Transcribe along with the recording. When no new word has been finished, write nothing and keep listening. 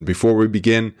Before we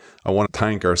begin, I want to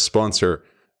thank our sponsor,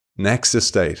 Next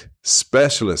Estate,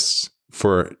 specialists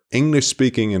for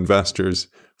English-speaking investors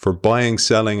for buying,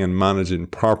 selling and managing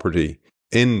property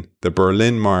in the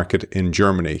Berlin market in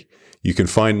Germany. You can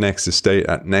find Next Estate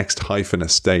at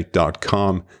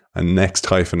next-estate.com and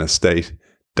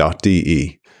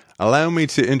next-estate.de. Allow me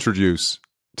to introduce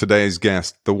today's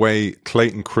guest the way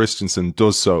Clayton Christensen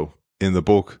does so in the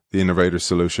book, The Innovator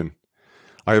Solution.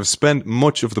 I have spent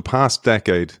much of the past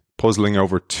decade puzzling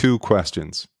over two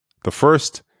questions. The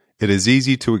first, it is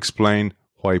easy to explain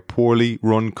why poorly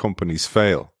run companies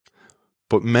fail.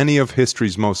 But many of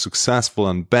history's most successful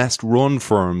and best run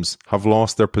firms have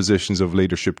lost their positions of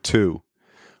leadership too.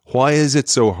 Why is it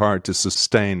so hard to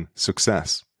sustain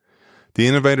success? The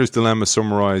Innovator's Dilemma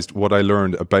summarized what I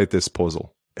learned about this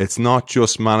puzzle. It's not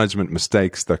just management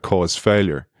mistakes that cause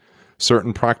failure.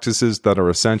 Certain practices that are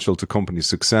essential to company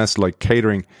success, like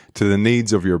catering to the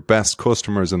needs of your best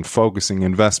customers and focusing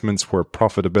investments where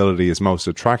profitability is most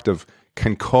attractive,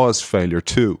 can cause failure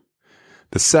too.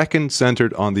 The second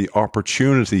centered on the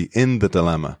opportunity in the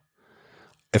dilemma.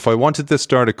 If I wanted to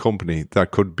start a company that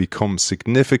could become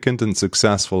significant and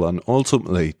successful and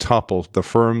ultimately topple the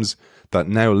firms that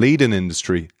now lead an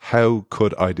industry, how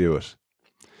could I do it?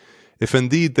 If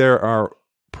indeed there are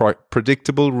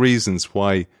predictable reasons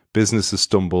why businesses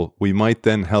stumble, we might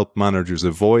then help managers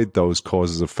avoid those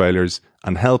causes of failures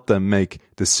and help them make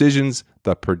decisions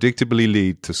that predictably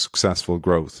lead to successful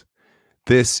growth.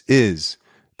 This is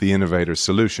the Innovator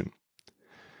Solution.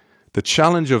 The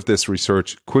challenge of this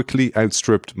research quickly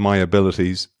outstripped my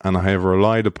abilities, and I have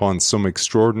relied upon some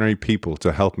extraordinary people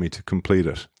to help me to complete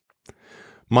it.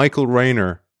 Michael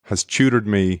Raynor has tutored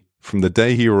me from the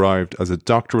day he arrived as a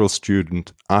doctoral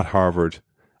student at Harvard,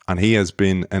 and he has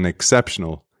been an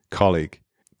exceptional colleague.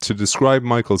 To describe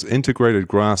Michael's integrated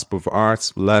grasp of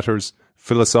arts, letters,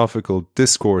 philosophical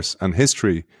discourse, and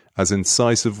history as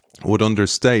incisive would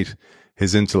understate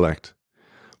his intellect.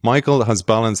 Michael has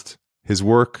balanced his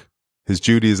work, his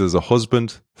duties as a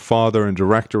husband, father, and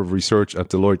director of research at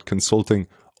Deloitte Consulting,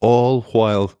 all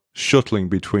while shuttling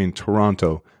between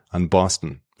Toronto and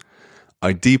Boston.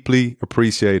 I deeply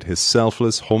appreciate his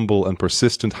selfless, humble, and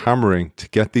persistent hammering to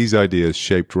get these ideas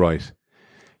shaped right.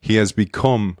 He has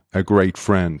become a great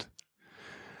friend.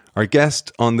 Our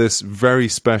guest on this very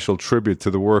special tribute to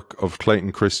the work of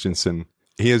Clayton Christensen,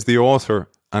 he is the author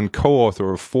and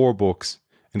co-author of 4 books,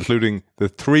 including The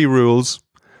 3 Rules,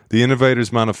 The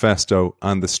Innovator's Manifesto,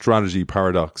 and The Strategy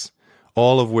Paradox,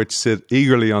 all of which sit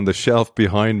eagerly on the shelf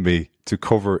behind me to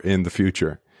cover in the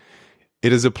future.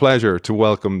 It is a pleasure to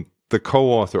welcome the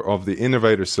co-author of The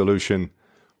Innovator Solution,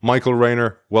 Michael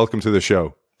Raynor. Welcome to the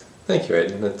show. Thank you,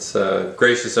 Aidan. It's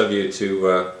gracious of you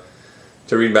to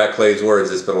read back Clay's words.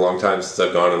 It's been a long time since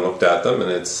I've gone and looked at them, and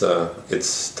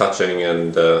it's touching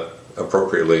and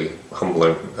appropriately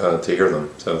humbling to hear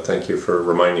them. So thank you for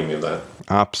reminding me of that.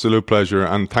 Absolute pleasure,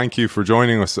 and thank you for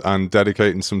joining us and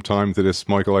dedicating some time to this,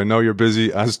 Michael. I know you're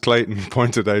busy, as Clayton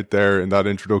pointed out there in that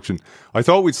introduction. I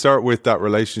thought we'd start with that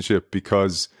relationship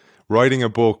because writing a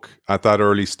book at that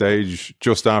early stage,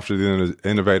 just after the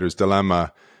Innovator's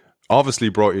Dilemma, obviously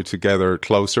brought you together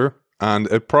closer, and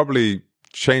it probably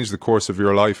changed the course of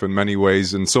your life in many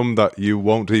ways, and some that you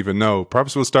won't even know.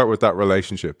 Perhaps we'll start with that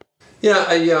relationship. Yeah,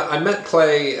 I met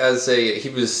Clay he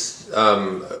was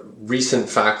recent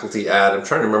faculty at, I'm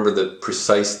trying to remember the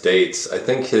precise dates. I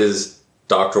think his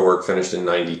doctoral work finished in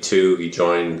 92. He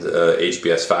joined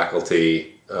HBS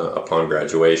faculty upon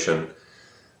graduation.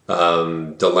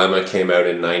 Dilemma came out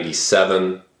in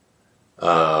 97,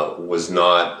 was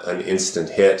not an instant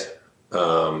hit.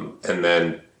 And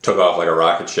then took off like a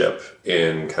rocket ship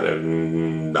in kind of,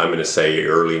 I'm going to say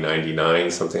early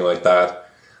 99, something like that.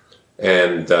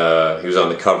 And he was on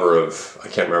the cover of, I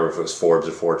can't remember if it was Forbes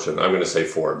or Fortune, I'm going to say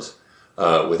Forbes,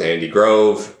 with Andy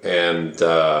Grove. And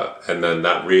then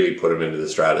that really put him into the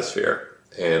stratosphere.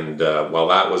 And while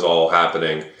that was all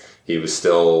happening, he was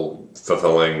still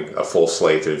fulfilling a full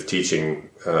slate of teaching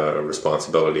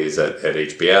responsibilities at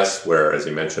HBS, where, as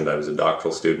you mentioned, I was a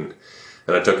doctoral student.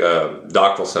 And I took a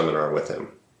doctoral seminar with him.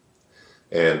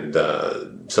 And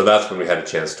so that's when we had a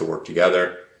chance to work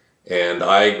together. And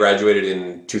I graduated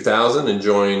in 2000 and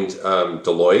joined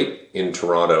Deloitte in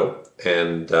Toronto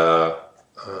and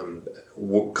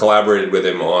collaborated with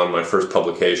him on my first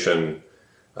publication,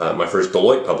 my first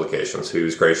Deloitte publication. So he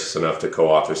was gracious enough to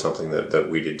co-author something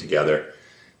that we did together.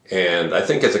 And I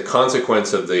think as a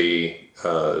consequence of the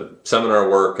seminar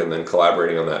work and then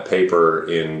collaborating on that paper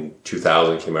in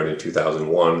 2000, came out in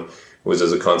 2001, it was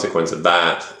as a consequence of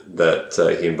that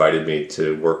he invited me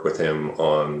to work with him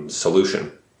on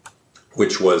Solution,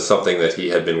 which was something that he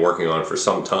had been working on for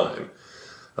some time.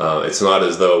 It's not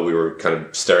as though we were kind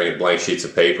of staring at blank sheets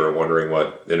of paper wondering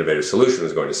what Innovator Solution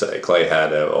was going to say. Clay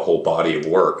had a whole body of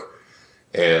work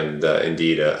and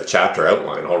indeed a chapter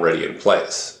outline already in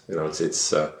place.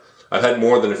 I've had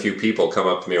more than a few people come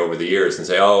up to me over the years and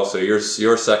say, "Oh, so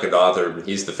you're second author.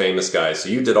 He's the famous guy. So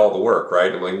you did all the work,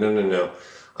 right?" I'm like, No.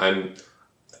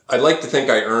 I'd like to think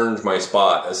I earned my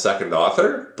spot as second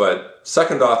author, but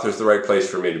second author is the right place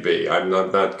for me to be. I'm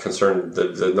not concerned,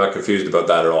 not confused about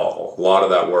that at all. A lot of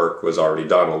that work was already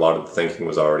done. A lot of the thinking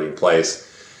was already in place.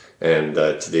 And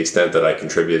to the extent that I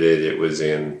contributed, it was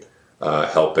in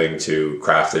helping to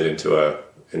craft it into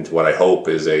what I hope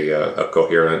is a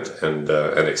coherent and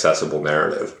an accessible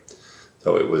narrative.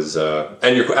 So it was,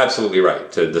 and you're absolutely right.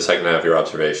 The second half of your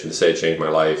observation, to say it changed my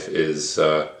life, is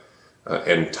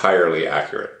entirely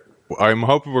accurate. I'm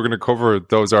hoping we're going to cover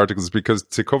those articles, because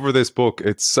to cover this book,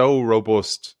 it's so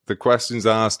robust. The questions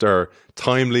asked are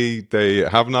timely. They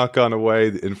have not gone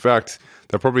away. In fact,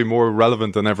 they're probably more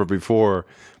relevant than ever before.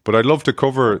 But I'd love to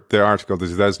cover the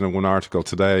 2001 article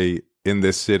today in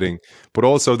this sitting. But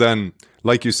also then,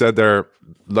 like you said there,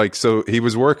 so he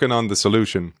was working on the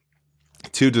solution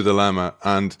to the dilemma.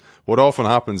 And what often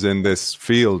happens in this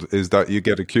field is that you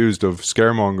get accused of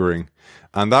scaremongering.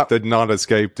 And that did not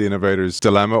escape the innovator's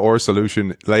dilemma or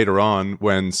solution later on,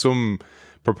 when some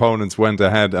proponents went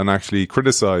ahead and actually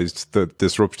criticized the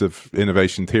disruptive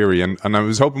innovation theory. And I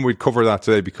was hoping we'd cover that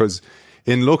today, because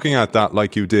in looking at that,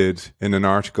 like you did in an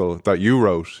article that you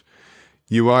wrote,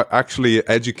 you actually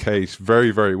educate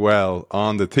very, very well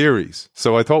on the theories.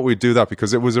 So I thought we'd do that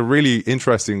because it was a really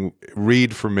interesting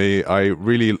read for me. I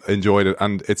really enjoyed it,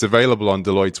 and it's available on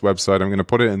Deloitte's website. I'm going to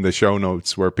put it in the show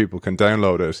notes where people can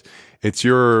download it. It's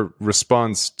your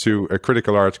response to a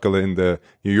critical article in the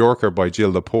New Yorker by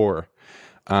Jill Lepore,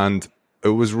 and it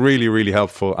was really, really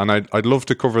helpful. And I'd love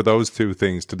to cover those two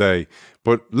things today.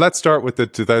 But let's start with the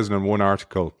 2001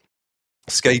 article.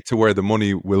 Skate to where the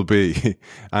money will be.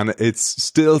 And it's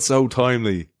still so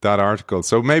timely, that article.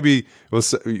 So maybe we'll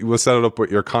set it up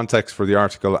with your context for the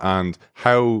article and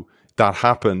how that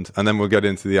happened, and then we'll get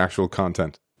into the actual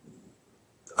content.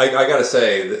 I got to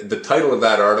say, the title of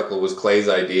that article was Clay's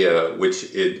idea,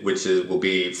 which will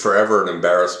be forever an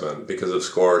embarrassment, because of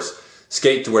course,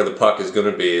 skate to where the puck is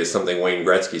going to be is something Wayne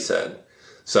Gretzky said.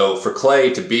 So for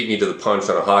Clay to beat me to the punch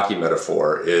on a hockey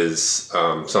metaphor is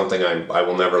something I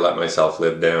will never let myself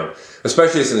live down,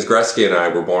 especially since Gretzky and I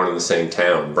were born in the same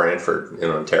town, Brantford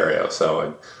in Ontario.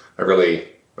 So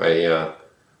I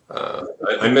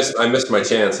missed my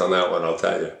chance on that one, I'll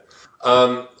tell you.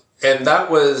 And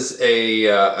that was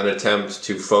an attempt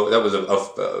to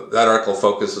that article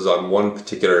focuses on one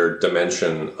particular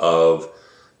dimension of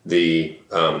the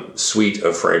suite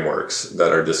of frameworks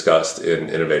that are discussed in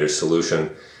Innovator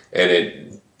Solution, and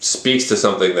it speaks to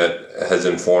something that has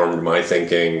informed my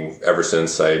thinking ever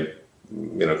since I,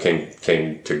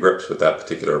 came to grips with that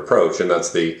particular approach, and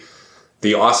that's the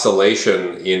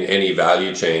oscillation in any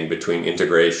value chain between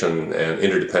integration and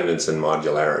interdependence and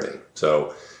modularity.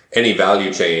 So any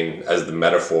value chain, as the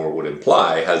metaphor would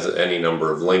imply, has any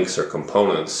number of links or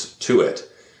components to it.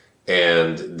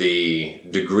 And the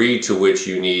degree to which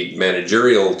you need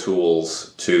managerial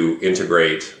tools to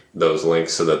integrate those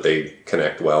links so that they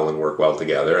connect well and work well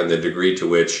together, and the degree to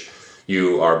which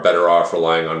you are better off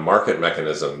relying on market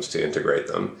mechanisms to integrate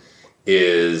them,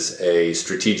 is a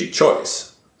strategic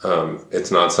choice.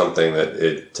 It's not something that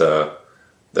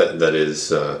that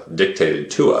is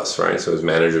dictated to us, right? So as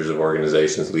managers of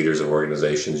organizations, leaders of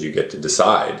organizations, you get to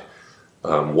decide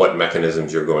what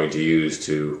mechanisms you're going to use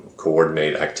to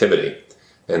coordinate activity.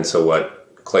 And so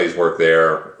what Clay's work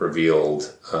there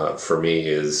revealed for me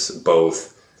is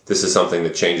both, this is something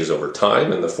that changes over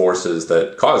time and the forces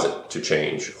that cause it to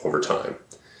change over time.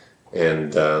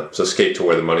 And so skate to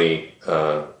where the money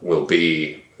will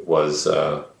be was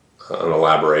an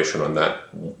elaboration on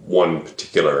that one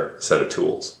particular set of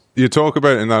tools. You talk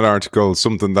about in that article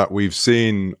something that we've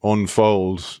seen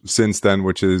unfold since then,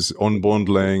 which is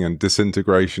unbundling and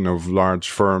disintegration of large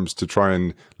firms to try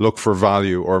and look for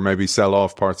value or maybe sell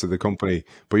off parts of the company.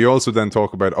 But you also then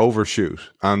talk about overshoot.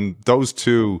 And those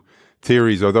two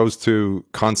theories or those two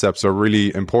concepts are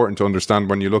really important to understand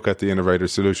when you look at the Innovator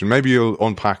Solution. Maybe you'll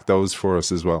unpack those for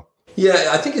us as well.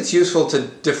 Yeah, I think it's useful to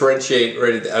differentiate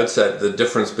right at the outset the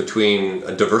difference between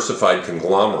a diversified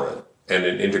conglomerate and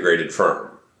an integrated firm.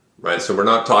 Right, so we're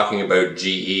not talking about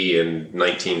GE in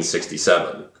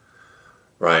 1967,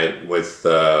 right, with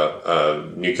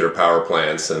nuclear power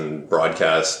plants and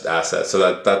broadcast assets.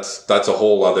 So that's a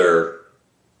whole other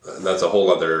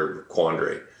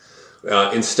quandary.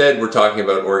 Instead, we're talking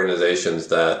about organizations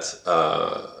that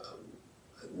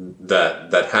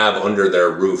that have under their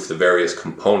roof the various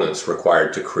components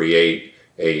required to create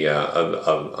a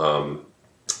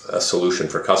solution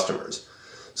for customers.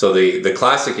 So the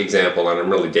classic example, and I'm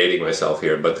really dating myself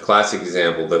here, but the classic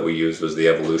example that we used was the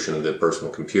evolution of the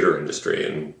personal computer industry.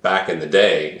 And back in the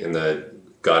day,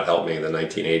 God help me, in the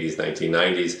 1980s,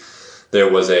 1990s, there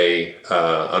was an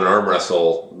arm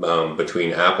wrestle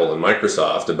between Apple and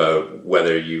Microsoft about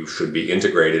whether you should be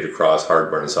integrated across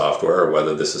hardware and software, or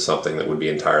whether this is something that would be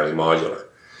entirely modular.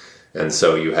 And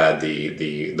so you had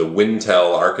the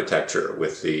Wintel architecture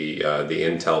with the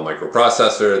Intel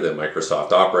microprocessor, the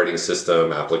Microsoft operating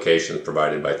system, applications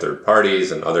provided by third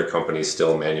parties, and other companies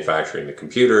still manufacturing the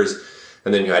computers.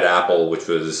 And then you had Apple, which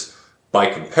was, by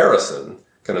comparison,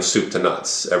 kind of soup to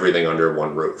nuts, everything under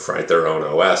one roof, right? Their own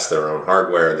OS, their own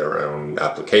hardware, their own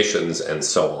applications, and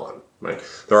so on, right?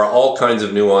 There are all kinds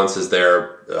of nuances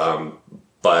there,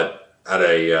 but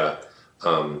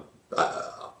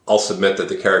I'll submit that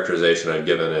the characterization I've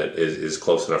given it is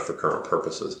close enough for current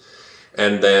purposes.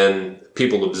 And then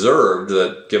people observed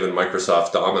that, given Microsoft's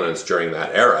dominance during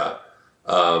that era,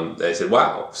 they said,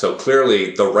 wow, so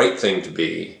clearly the right thing to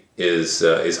be is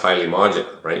highly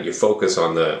modular, right? You focus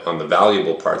on the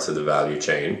valuable parts of the value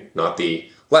chain, not the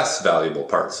less valuable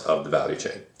parts of the value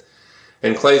chain.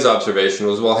 And Clay's observation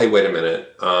was, well, hey, wait a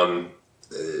minute.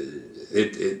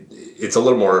 It's a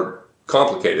little more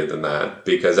complicated than that,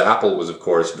 because Apple was, of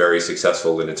course, very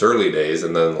successful in its early days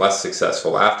and then less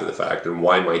successful after the fact. And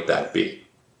why might that be?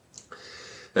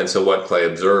 And so what Clay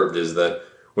observed is that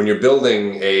when you're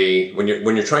building when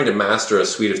you're trying to master a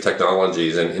suite of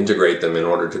technologies and integrate them in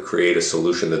order to create a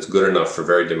solution that's good enough for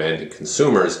very demanding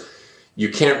consumers, you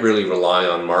can't really rely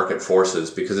on market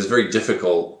forces, because it's very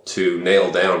difficult to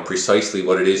nail down precisely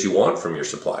what it is you want from your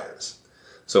suppliers.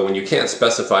 So when you can't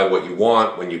specify what you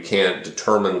want, when you can't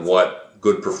determine what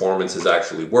good performance is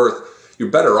actually worth, you're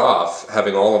better off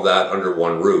having all of that under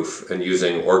one roof and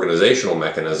using organizational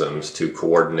mechanisms to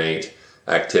coordinate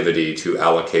activity, to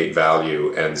allocate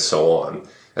value, and so on.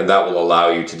 And that will allow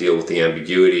you to deal with the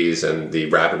ambiguities and the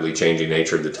rapidly changing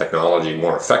nature of the technology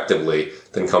more effectively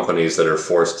than companies that are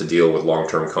forced to deal with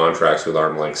long-term contracts with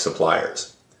arm-length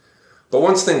suppliers. But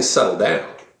once things settle down,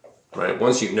 right,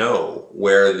 once you know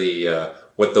where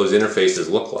what those interfaces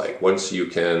look like, once you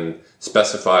can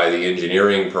specify the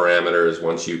engineering parameters,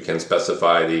 once you can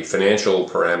specify the financial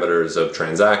parameters of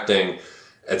transacting,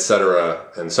 etc.,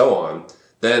 and so on,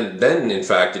 then in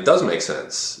fact it does make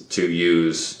sense to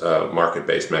use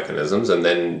market-based mechanisms, and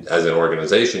then as an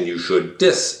organization you should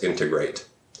disintegrate.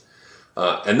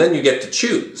 And then you get to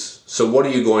choose. So what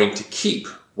are you going to keep?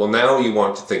 Well, now you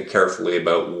want to think carefully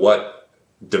about what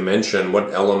dimension,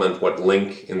 what element, what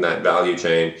link in that value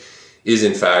chain is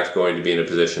in fact going to be in a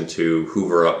position to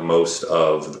hoover up most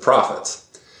of the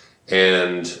profits.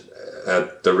 And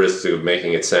at the risk of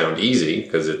making it sound easy,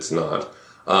 because it's not,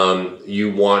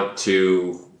 you want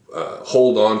to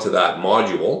hold on to that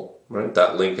module, right,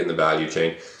 that link in the value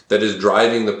chain that is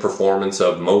driving the performance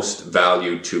of most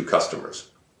value to customers.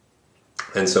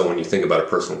 And so when you think about a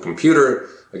personal computer,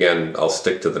 again, I'll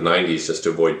stick to the 90s just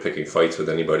to avoid picking fights with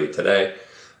anybody today.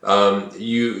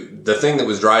 The thing that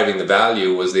was driving the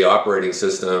value was the operating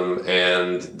system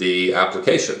and the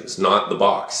applications, not the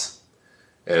box.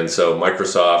 And so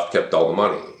Microsoft kept all the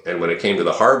money. And when it came to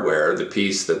the hardware, the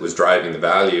piece that was driving the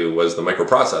value was the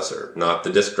microprocessor, not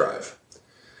the disk drive,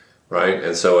 right?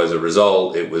 And so as a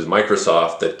result, it was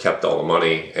Microsoft that kept all the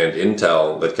money, and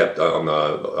Intel that kept on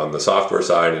the software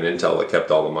side, and Intel that kept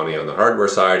all the money on the hardware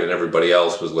side, and everybody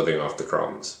else was living off the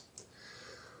crumbs.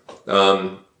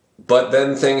 But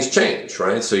then things change,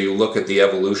 right? So you look at the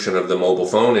evolution of the mobile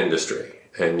phone industry,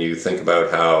 and you think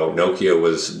about how Nokia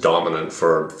was dominant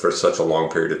for such a long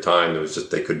period of time. It was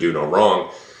just, they could do no wrong.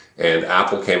 And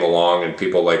Apple came along, and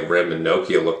people like RIM and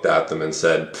Nokia looked at them and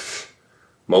said,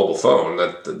 mobile phone,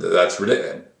 that's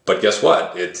ridiculous. But guess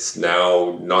what? It's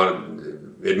now not,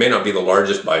 it may not be the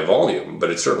largest by volume, but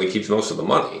it certainly keeps most of the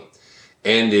money.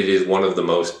 And it is one of the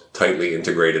most tightly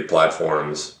integrated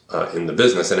platforms in the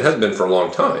business, and it has been for a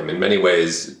long time. In many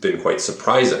ways, it's been quite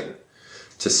surprising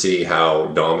to see how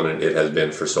dominant it has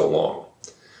been for so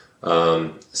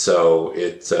long. So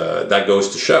that goes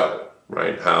to show,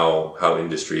 right, how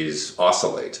industries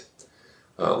oscillate.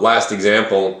 Last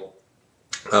example,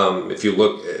 if you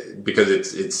look, because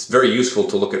it's very useful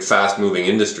to look at fast-moving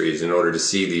industries in order to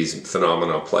see these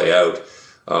phenomena play out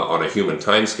on a human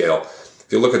timescale.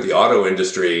 If you look at the auto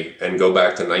industry and go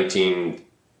back to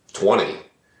 1920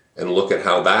 and look at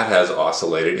how that has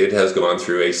oscillated, it has gone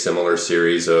through a similar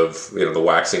series of, the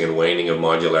waxing and waning of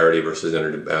modularity versus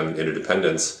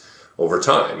interdependence over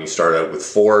time. You start out with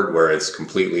Ford, where it's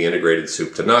completely integrated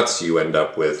soup to nuts. You end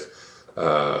up with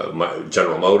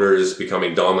General Motors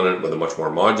becoming dominant with a much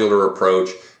more modular approach.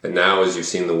 And now, as you've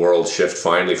seen the world shift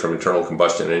finally from internal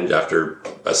combustion engines after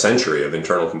a century of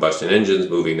internal combustion engines,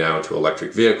 moving now to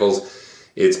electric vehicles,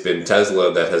 it's been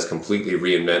Tesla that has completely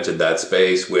reinvented that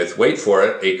space with, wait for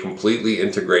it, a completely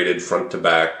integrated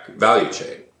front-to-back value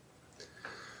chain.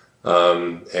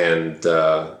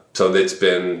 So it's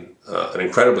been an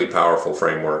incredibly powerful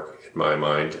framework in my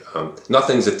mind.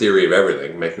 Nothing's a theory of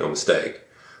everything, make no mistake.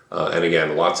 And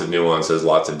again, lots of nuances,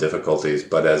 lots of difficulties,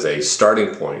 but as a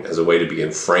starting point, as a way to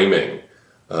begin framing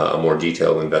a more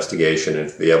detailed investigation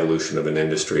into the evolution of an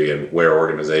industry and where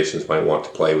organizations might want to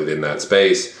play within that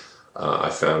space, I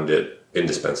found it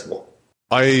indispensable.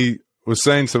 I was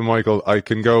saying to Michael, I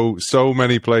can go so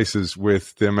many places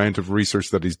with the amount of research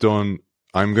that he's done.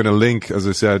 I'm going to link, as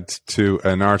I said, to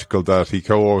an article that he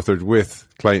co-authored with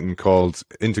Clayton called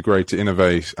Integrate to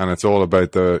Innovate, and it's all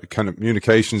about the kind of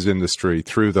communications industry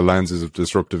through the lenses of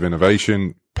disruptive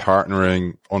innovation,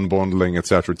 partnering, unbundling,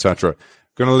 etc., etc.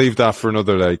 Going to leave that for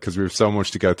another day because we have so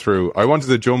much to get through. I wanted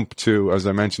to jump to, as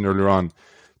I mentioned earlier on,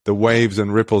 the Waves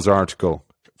and Ripples article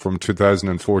from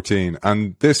 2014.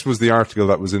 And this was the article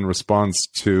that was in response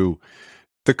to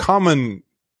the common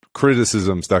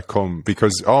criticisms that come,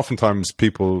 because oftentimes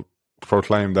people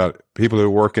proclaim that people who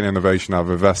work in innovation have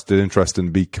a vested interest in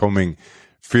becoming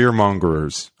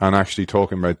fearmongers and actually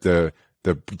talking about the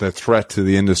threat to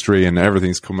the industry and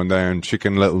everything's coming down,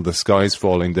 Chicken Little, the sky's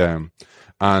falling down.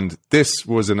 And this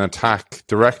was an attack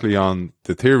directly on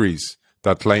the theories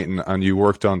that Clayton and you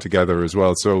worked on together as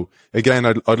well. So again,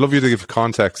 I'd love you to give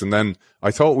context, and then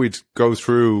I thought we'd go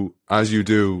through, as you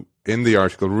do in the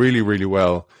article, really, really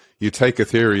well. You take a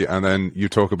theory and then you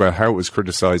talk about how it was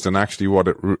criticized and actually what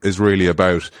it is really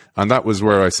about. And that was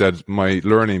where I said my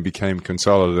learning became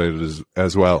consolidated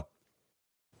as well.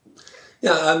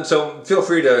 Yeah, so feel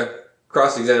free to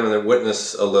cross-examine and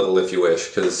witness a little if you wish,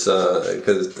 because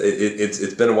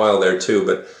it's been a while there too.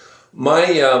 But my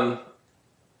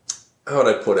how would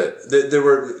I put it? There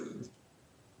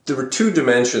were two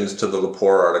dimensions to the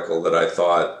Lepore article that I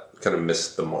thought kind of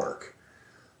missed the mark.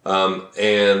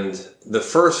 And the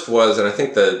first was, and I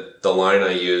think the line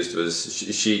I used was,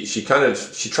 she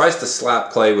tries to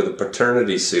slap Clay with a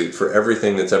paternity suit for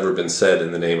everything that's ever been said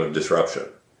in the name of disruption.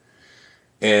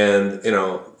 And,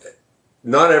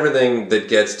 not everything that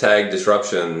gets tagged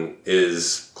disruption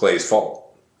is Clay's fault.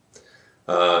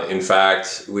 In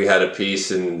fact, we had a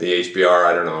piece in the HBR,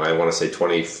 I don't know, I want to say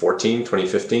 2014,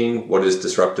 2015, what is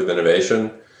disruptive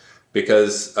innovation?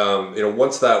 Because,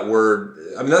 once that word,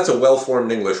 that's a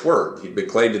well-formed English word.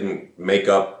 Clay didn't make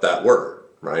up that word,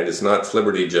 right? It's not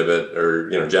flibberty-gibbet or,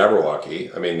 Jabberwocky.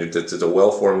 It's a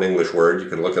well-formed English word. You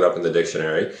can look it up in the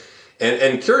dictionary.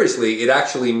 And curiously, it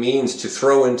actually means to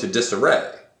throw into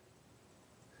disarray,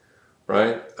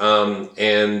 right?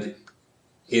 And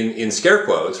in scare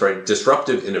quotes, right,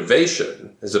 disruptive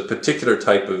innovation is a particular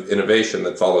type of innovation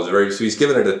that follows so he's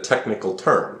given it a technical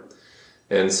term.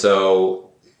 And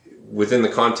so within the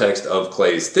context of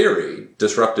Clay's theory,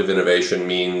 disruptive innovation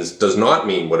does not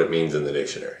mean what it means in the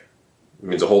dictionary. It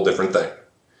means a whole different thing.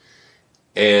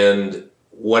 And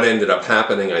what ended up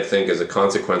happening, I think, as a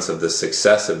consequence of the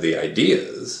success of the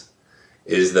ideas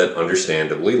is that,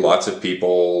 understandably, lots of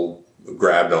people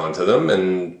grabbed onto them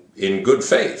and in good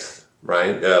faith,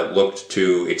 right, looked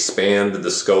to expand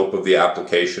the scope of the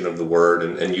application of the word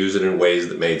and use it in ways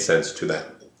that made sense to them.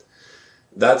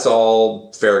 That's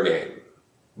all fair game.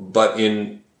 But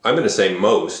I'm going to say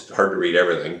most, hard to read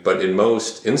everything, but in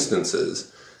most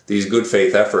instances, these good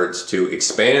faith efforts to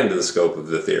expand the scope of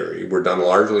the theory were done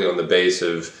largely on the base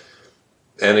of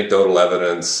anecdotal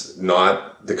evidence,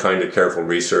 not the kind of careful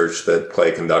research that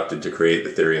Clay conducted to create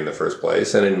the theory in the first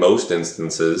place. And in most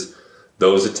instances,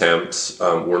 those attempts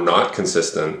were not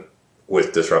consistent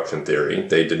with disruption theory.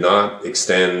 They did not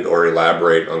extend or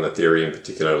elaborate on the theory in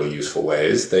particularly useful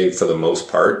ways. For the most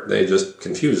part, they just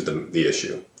confused the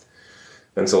issue.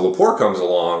 And so Lepore comes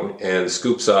along and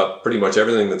scoops up pretty much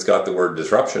everything that's got the word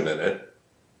disruption in it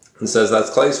and says that's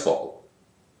Clay's fault.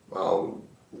 Well,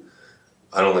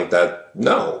 I don't think that.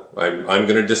 No, I'm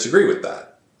going to disagree with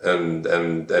that. And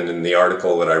in the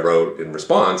article that I wrote in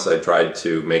response, I tried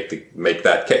to make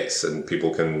that case, and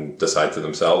people can decide for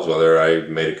themselves whether I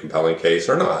made a compelling case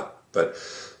or not. But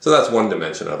so that's one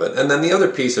dimension of it. And then the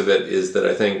other piece of it is that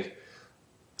I think,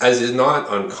 as is not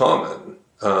uncommon,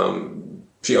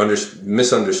 she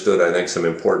misunderstood, I think, some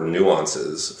important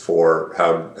nuances for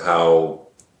how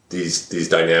these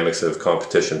dynamics of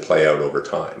competition play out over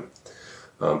time.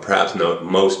 Perhaps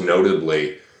most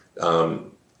notably,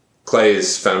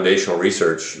 Clay's foundational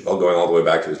research, going all the way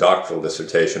back to his doctoral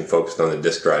dissertation, focused on the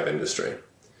disk drive industry.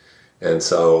 And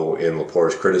so in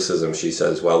Lepore's criticism, she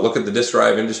says, well, look at the disk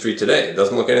drive industry today. It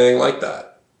doesn't look anything like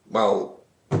that. Well,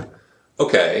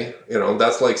 okay,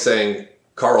 that's like saying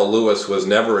Carl Lewis was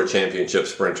never a championship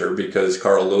sprinter because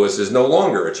Carl Lewis is no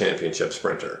longer a championship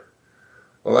sprinter.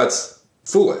 Well, that's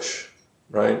foolish,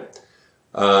 right?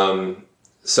 Those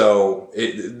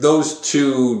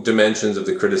two dimensions of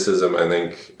the criticism, I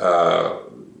think,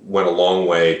 went a long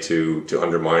way to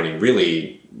undermining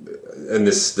really. And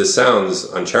this sounds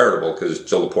uncharitable because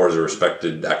Jill Lepore is a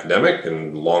respected academic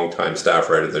and longtime staff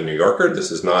writer at the New Yorker.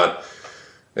 This is not,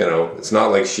 it's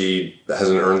not like she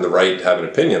hasn't earned the right to have an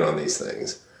opinion on these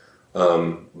things.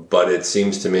 But it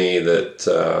seems to me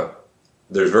that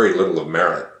there's very little of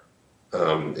merit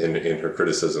in her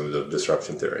criticisms of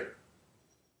disruption theory.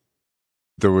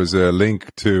 There was a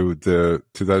link to the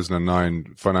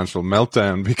 2009 financial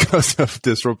meltdown because of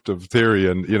disruptive theory,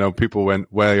 and people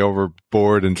went way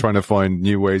overboard in trying to find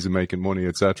new ways of making money,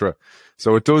 etc.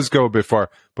 So it does go a bit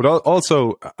far. But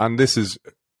also, and this is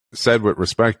said with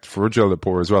respect for Jill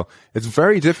Lepore as well, it's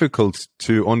very difficult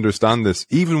to understand this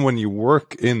even when you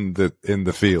work in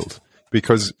the field.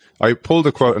 Because I pulled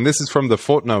a quote, and this is from the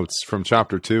footnotes from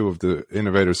chapter 2 of the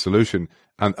Innovator Solution.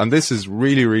 And this is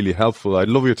really, really helpful. I'd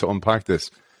love you to unpack this.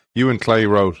 You and Clay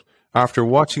wrote, after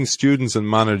watching students and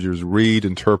managers read,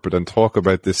 interpret, and talk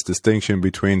about this distinction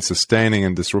between sustaining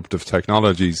and disruptive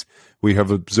technologies, we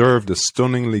have observed a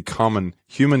stunningly common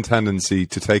human tendency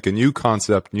to take a new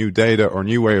concept, new data, or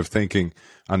new way of thinking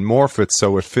and morph it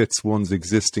so it fits one's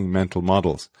existing mental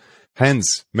models.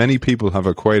 Hence, many people have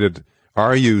equated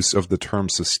our use of the term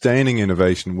sustaining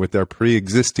innovation with their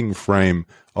pre-existing frame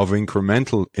of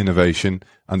incremental innovation,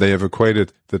 and they have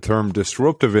equated the term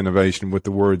disruptive innovation with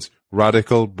the words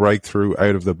radical, breakthrough,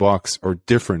 out of the box, or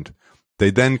different.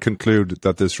 They then conclude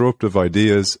that disruptive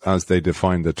ideas, as they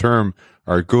define the term,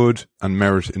 are good and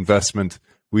merit investment.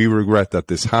 We regret that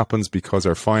this happens because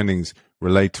our findings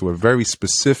relate to a very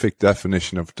specific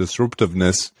definition of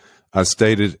disruptiveness, as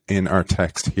stated in our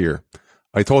text here.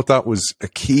 I thought that was a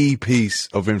key piece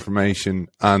of information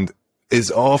and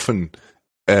is often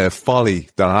a folly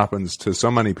that happens to so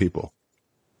many people.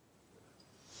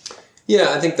 Yeah,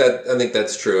 I think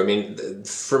that's true. I mean,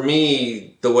 for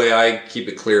me, the way I keep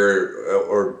it clear,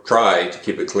 or try to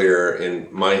keep it clear in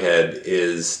my head,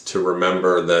 is to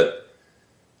remember that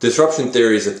disruption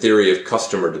theory is a theory of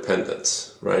customer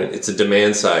dependence, right? It's a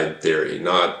demand side theory,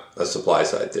 not a supply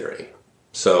side theory.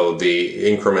 So the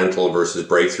incremental versus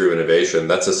breakthrough innovation,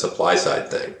 that's a supply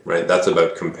side thing, right? That's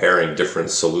about comparing different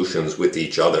solutions with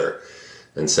each other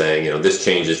and saying, this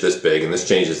change is this big and this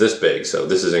change is this big. So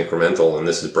this is incremental and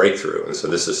this is breakthrough. And so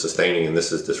this is sustaining and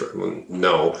this is disruptive.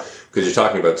 No, because you're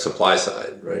talking about supply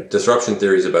side, right? Disruption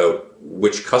theory is about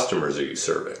which customers are you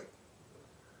serving,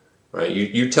 right?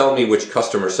 You tell me which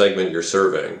customer segment you're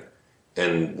serving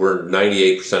and we're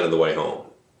 98% of the way home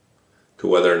to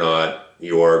whether or not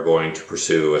you are going to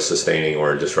pursue a sustaining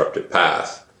or a disruptive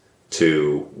path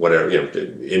to whatever,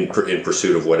 in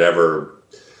pursuit of whatever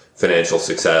financial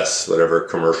success, whatever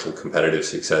commercial competitive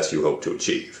success you hope to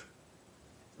achieve,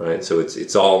 right? So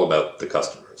it's all about the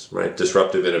customers, right?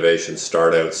 Disruptive innovations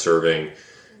start out serving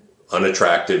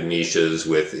unattractive niches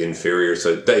with inferior,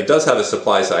 so it does have a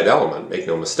supply side element, make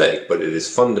no mistake, but it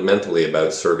is fundamentally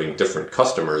about serving different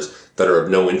customers that are of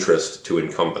no interest to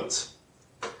incumbents.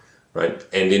 Right?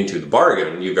 And into the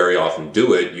bargain, you very often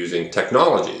do it using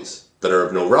technologies that are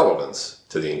of no relevance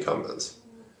to the incumbents.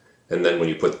 And then when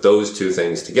you put those two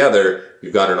things together,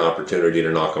 you've got an opportunity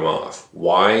to knock them off.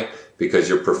 Why? Because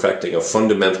you're perfecting a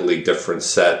fundamentally different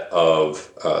set of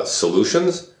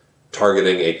solutions,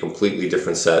 targeting a completely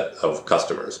different set of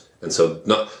customers. And so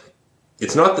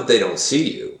it's not that they don't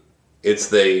see you, it's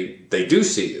they do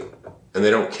see you, and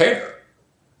they don't care.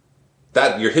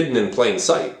 That you're hidden in plain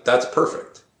sight. That's perfect.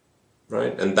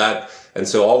 Right. And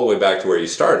so all the way back to where you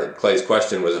started, Clay's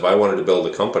question was, if I wanted to build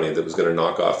a company that was going to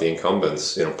knock off the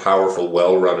incumbents, powerful,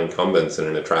 well-run incumbents in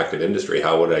an attractive industry,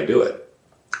 how would I do it?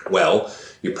 Well,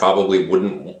 you probably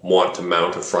wouldn't want to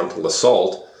mount a frontal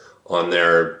assault on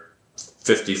their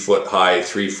 50-foot high,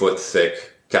 3-foot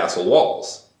thick castle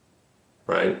walls,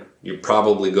 right? You're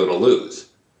probably going to lose.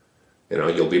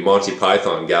 You'll be Monty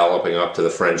Python galloping up to the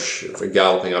French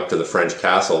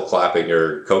castle, clapping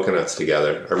your coconuts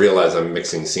together. I realize I'm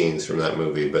mixing scenes from that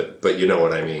movie, but you know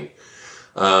what I mean.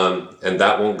 And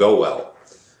that won't go well.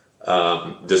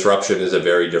 Disruption is a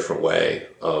very different way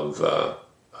of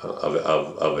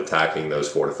attacking those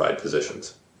fortified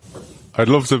positions. I'd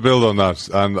love to build on that,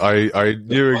 and I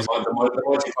knew the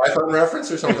Monty Python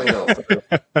reference or something else.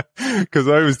 because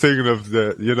I was thinking of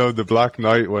the Black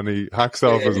Knight when he hacks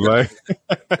off his leg,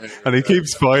 and he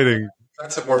keeps fighting.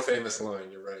 That's a more famous line.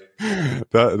 You're right.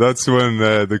 That's when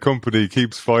the company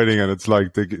keeps fighting, and it's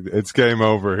like it's game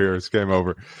over here. It's game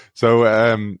over. So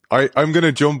I'm going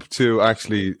to jump to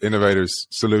actually Innovator's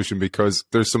solution, because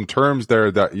there's some terms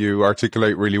there that you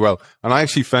articulate really well, and I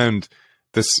actually found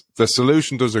the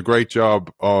solution does a great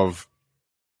job of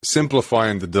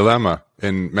simplifying the dilemma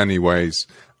in many ways.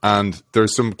 And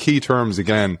there's some key terms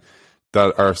again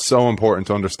that are so important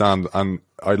to understand, and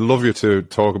I'd love you to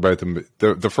talk about them.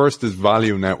 The first is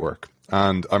value network,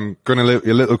 and I'm going to leave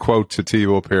a little quote to tee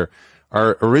you up here.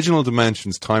 Our original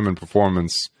dimensions, time and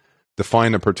performance,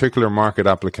 define a particular market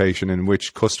application in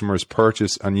which customers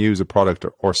purchase and use a product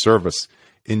or service.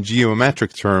 In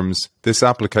geometric terms, this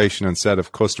application and set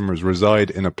of customers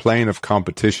reside in a plane of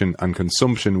competition and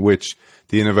consumption, which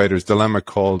the innovator's dilemma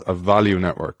called a value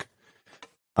network.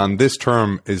 And this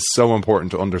term is so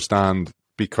important to understand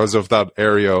because of that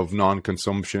area of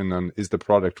non-consumption, and is the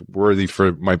product worthy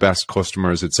for my best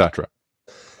customers, etc.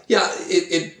 Yeah,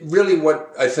 it really,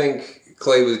 what I think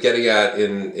Clay was getting at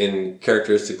in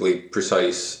characteristically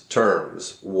precise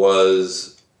terms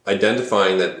was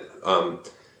identifying that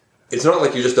it's not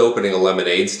like you're just opening a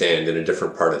lemonade stand in a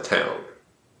different part of town,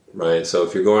 right? So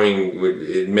if you're going,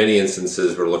 in many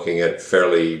instances, we're looking at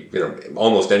fairly,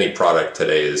 almost any product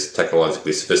today is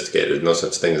technologically sophisticated. There's no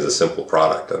such thing as a simple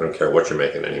product. I don't care what you're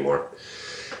making anymore.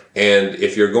 And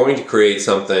if you're going to create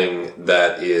something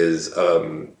that is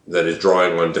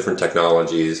drawing on different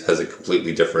technologies, has a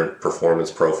completely different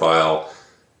performance profile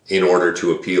in order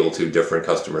to appeal to different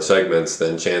customer segments,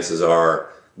 then chances are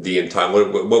the entire,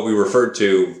 what we referred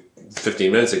to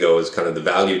 15 minutes ago is kind of the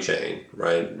value chain,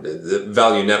 right? The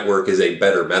value network is a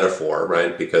better metaphor,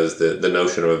 right? Because the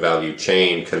notion of a value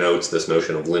chain connotes this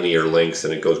notion of linear links,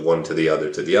 and it goes one to the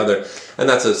other to the other. And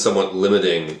that's a somewhat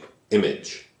limiting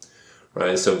image,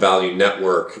 right? So value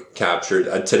network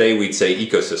captured, today we'd say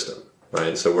ecosystem,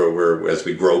 right? So we're as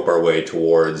we grope our way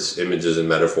towards images and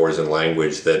metaphors and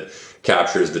language that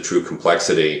captures the true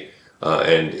complexity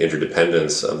and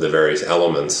interdependence of the various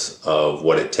elements of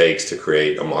what it takes to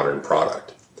create a modern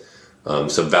product.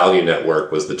 So value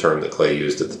network was the term that Clay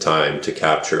used at the time to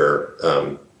capture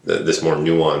this more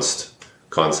nuanced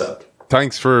concept.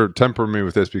 Thanks for tempering me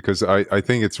with this, because I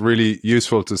think it's really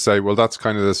useful to say, well, that's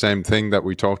kind of the same thing that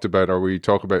we talked about, or we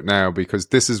talk about now, because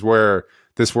this is where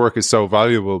this work is so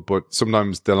valuable, but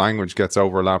sometimes the language gets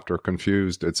overlapped or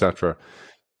confused, etc.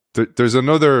 There's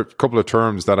another couple of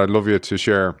terms that I'd love you to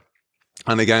share.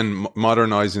 And again,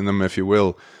 modernizing them, if you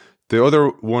will. The other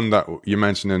one that you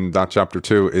mentioned in that chapter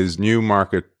 2 is new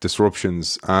market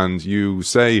disruptions. And you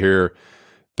say here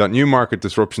that new market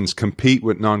disruptions compete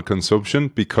with non-consumption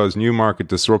because new market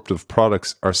disruptive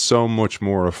products are so much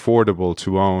more affordable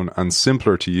to own and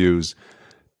simpler to use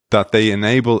that they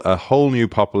enable a whole new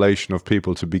population of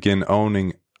people to begin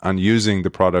owning and using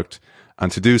the product,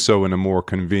 and to do so in a more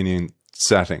convenient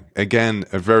setting. Again,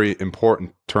 a very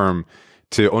important term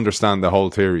to understand the whole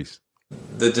theories.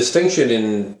 The distinction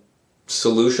in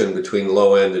solution between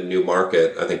low end and new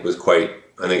market, I think, was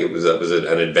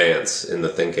an advance in the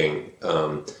thinking,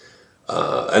 and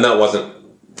that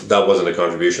wasn't a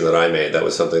contribution that I made. That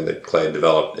was something that Clay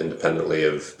developed independently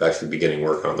of actually beginning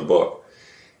work on the book.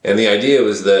 And the idea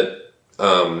was that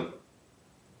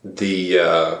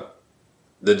the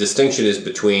distinction is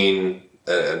between,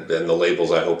 and the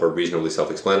labels I hope are reasonably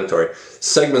self-explanatory,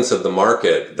 segments of the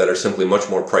market that are simply much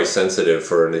more price sensitive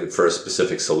for a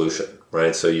specific solution,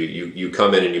 right? So you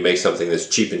come in and you make something that's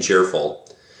cheap and cheerful,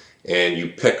 and you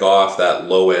pick off that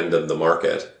low end of the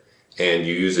market, and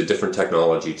you use a different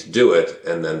technology to do it,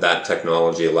 and then that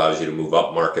technology allows you to move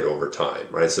up market over time,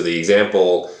 right? So the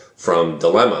example from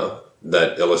Dilemma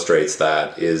that illustrates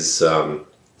that is the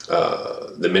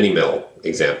mini mill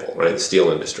example, right? The steel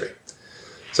industry.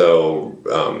 So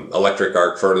electric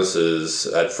arc furnaces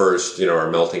at first, are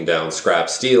melting down scrap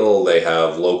steel. They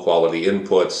have low quality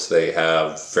inputs. They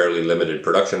have fairly limited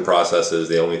production processes.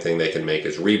 The only thing they can make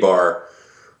is rebar.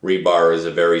 Rebar is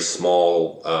a very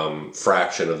small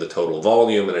fraction of the total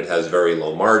volume, and it has very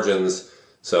low margins.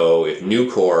 So if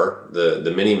Nucor,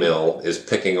 the mini mill, is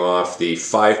picking off the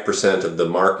 5% of the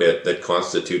market that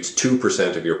constitutes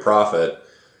 2% of your profit,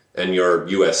 and your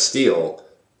U.S. Steel,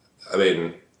 I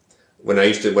mean, when I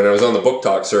was on the book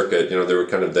talk circuit, there were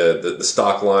kind of the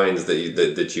stock lines that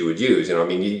you would use.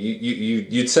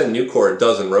 You'd send Nucor a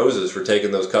dozen roses for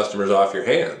taking those customers off your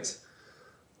hands.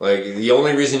 Like, the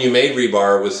only reason you made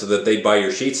rebar was so that they'd buy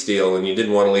your sheet steel and you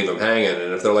didn't want to leave them hanging.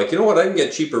 And if they're like, you know what, I can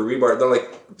get cheaper rebar, they're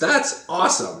like, that's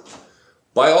awesome.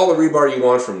 Buy all the rebar you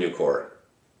want from Nucor,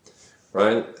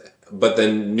 right? But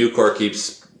then Nucor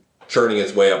keeps churning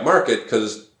its way up market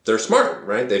because they're smart,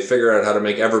 right? They figure out how to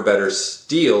make ever better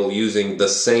steel using the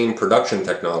same production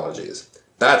technologies.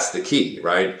 That's the key,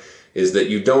 right? Is that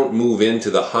you don't move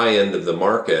into the high end of the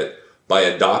market by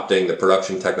adopting the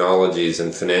production technologies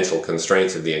and financial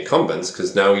constraints of the incumbents,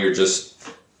 because now you're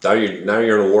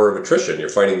in a war of attrition. You're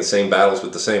fighting the same battles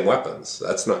with the same weapons.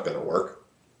 That's not going to work.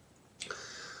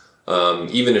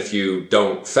 Even if you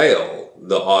don't fail,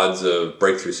 the odds of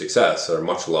breakthrough success are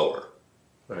much lower,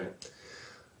 right?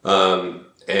 So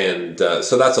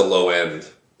that's a low end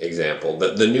example.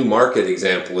 The new market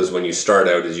example is when you start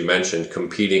out, as you mentioned,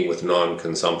 competing with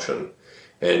non-consumption.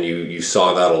 And you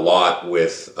saw that a lot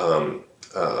with,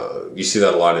 you see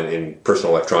that a lot in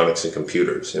personal electronics and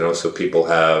computers, so people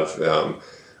have,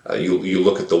 you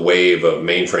look at the wave of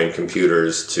mainframe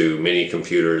computers to mini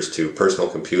computers to personal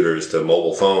computers to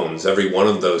mobile phones. Every one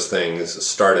of those things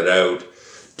started out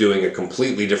doing a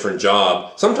completely different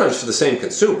job, sometimes for the same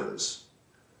consumers,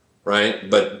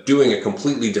 right? But doing a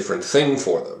completely different thing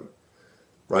for them,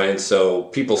 right? So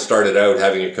people started out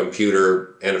having a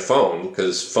computer and a phone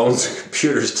because phones and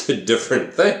computers did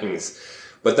different things.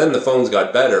 But then the phones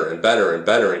got better and better and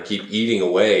better and keep eating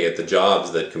away at the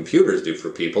jobs that computers do for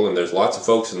people. And there's lots of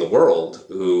folks in the world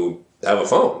who have a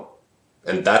phone,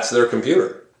 and that's their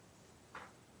computer.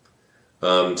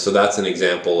 So that's an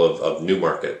example of new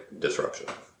market disruption.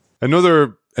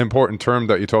 Another important term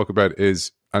that you talk about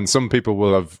is, and some people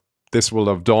will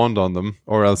have dawned on them,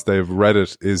 or else they've read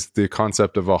it, is the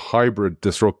concept of a hybrid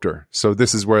disruptor. So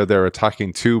this is where they're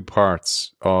attacking two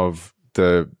parts of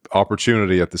the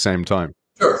opportunity at the same time.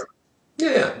 Sure.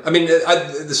 Yeah. I mean,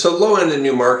 so low end and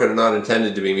new market are not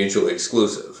intended to be mutually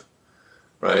exclusive,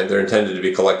 right? They're intended to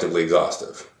be collectively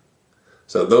exhaustive.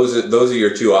 So those are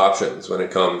your two options when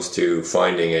it comes to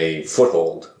finding a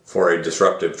foothold for a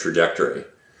disruptive trajectory.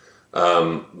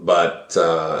 But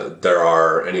there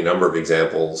are any number of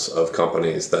examples of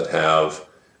companies that have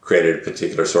created a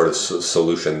particular sort of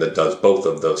solution that does both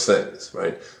of those things,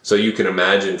 right? So you can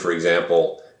imagine, for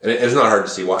example, and it's not hard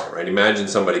to see why, right? Imagine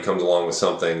somebody comes along with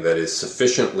something that is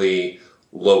sufficiently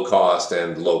low cost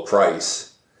and low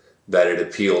price that it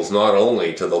appeals not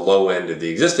only to the low end of the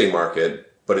existing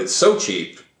market, but it's so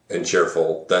cheap and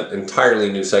cheerful that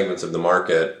entirely new segments of the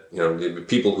market,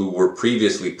 people who were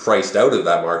previously priced out of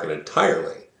that market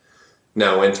entirely,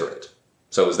 now enter it.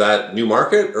 So is that new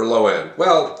market or low end?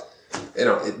 Well,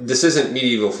 this isn't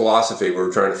medieval philosophy where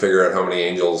we're trying to figure out how many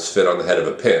angels fit on the head of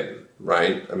a pin,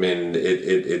 right? I mean,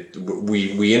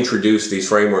 we introduce these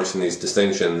frameworks and these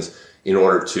distinctions in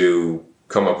order to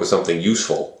come up with something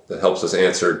useful that helps us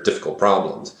answer difficult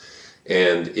problems.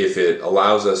 And if it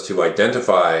allows us to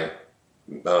identify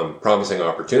promising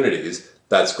opportunities,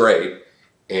 that's great.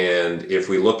 And if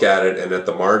we look at it and at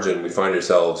the margin we find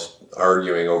ourselves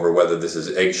arguing over whether this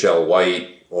is eggshell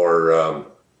white or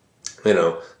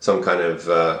some kind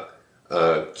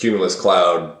of cumulus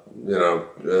cloud,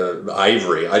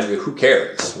 ivory, who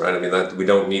cares, right? I mean, we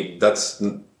don't need,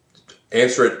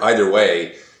 answer it either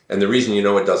way. And the reason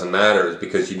it doesn't matter is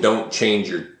because you don't change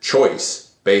your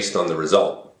choice based on the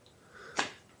result.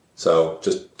 So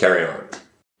just carry on.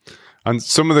 And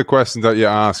some of the questions that you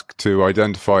ask to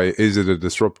identify, is it a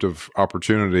disruptive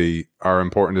opportunity, are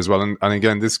important as well. And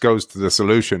again, this goes to the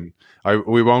solution.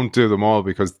 We won't do them all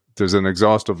because there's an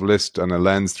exhaustive list and a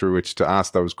lens through which to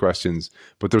ask those questions.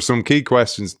 But there's some key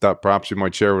questions that perhaps you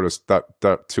might share with us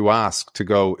that to ask, to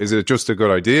go, is it just a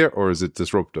good idea or is it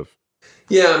disruptive?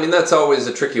 Yeah, I mean, that's always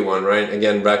a tricky one, right?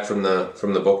 Again, back from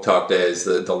the book talk days,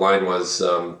 the line was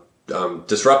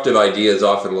disruptive ideas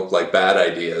often look like bad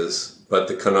ideas. But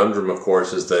the conundrum, of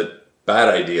course, is that bad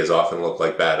ideas often look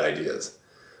like bad ideas.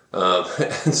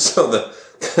 And so the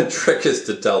trick is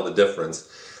to tell the difference.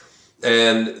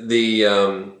 And the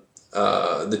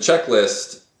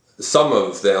checklist, some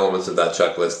of the elements of that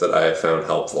checklist that I have found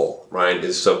helpful, right,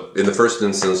 is, so in the first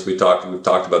instance, we've talked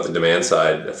about the demand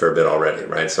side a fair bit already,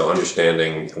 right? So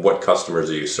understanding what customers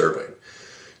are you serving.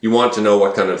 You want to know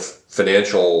what kind of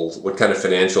financials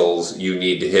you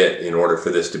need to hit in order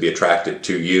for this to be attractive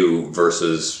to you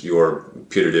versus your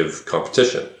putative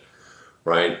competition,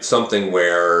 right? Something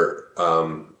where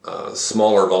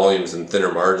smaller volumes and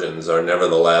thinner margins are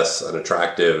nevertheless an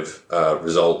attractive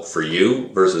result for you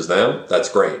versus them. That's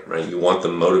great, right? You want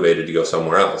them motivated to go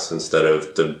somewhere else instead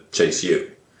of to chase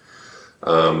you.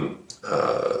 And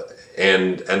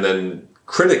then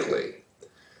critically,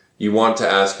 you want to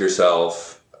ask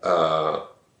yourself,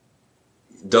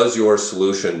 does your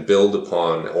solution build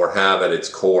upon or have at its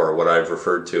core what I've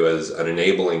referred to as an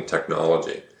enabling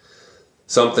technology?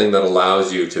 Something that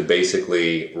allows you to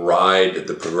basically ride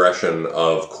the progression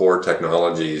of core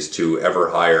technologies to ever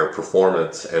higher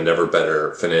performance and ever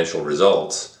better financial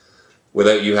results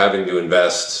without you having to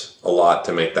invest a lot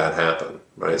to make that happen,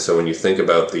 right? So when you think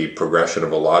about the progression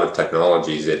of a lot of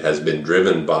technologies, it has been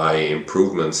driven by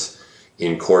improvements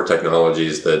in core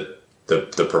technologies that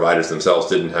the providers themselves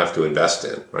didn't have to invest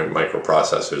in, right?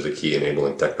 Microprocessors, a key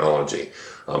enabling technology,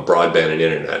 broadband and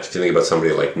internet. If you think about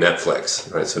somebody like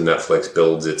Netflix, right? So Netflix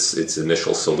builds its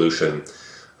initial solution,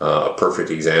 a perfect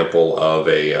example of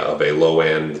a low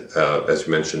end, as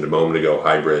you mentioned a moment ago,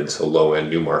 hybrid, so low end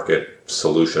new market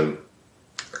solution,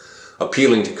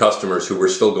 appealing to customers who were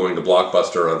still going to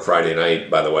Blockbuster on Friday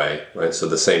night, by the way, right? So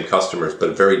the same customers, but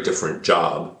a very different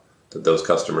job that those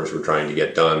customers were trying to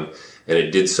get done. And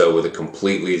it did so with a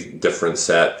completely different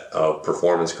set of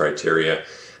performance criteria.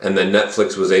 And then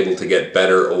Netflix was able to get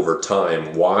better over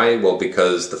time. Why? Well,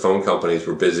 because the phone companies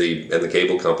were busy and the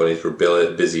cable companies were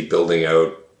busy building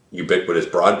out ubiquitous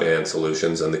broadband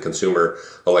solutions, and the consumer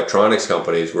electronics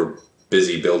companies were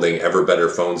busy building ever better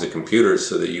phones and computers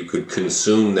so that you could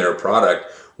consume their product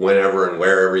whenever and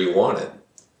wherever you wanted.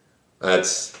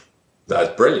 That's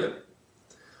brilliant.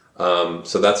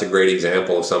 So that's a great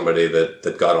example of somebody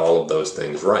that got all of those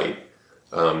things right.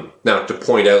 Now, to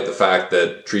point out the fact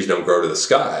that trees don't grow to the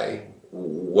sky,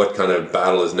 what kind of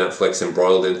battle is Netflix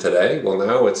embroiled in today? Well,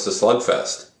 now it's a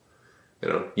slugfest.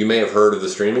 You may have heard of the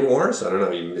streaming wars. I don't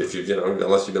know if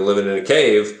unless you've been living in a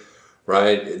cave,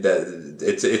 right? That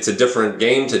it's a different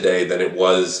game today than it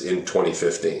was in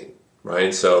 2015,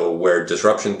 right? So where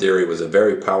disruption theory was a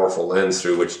very powerful lens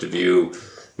through which to view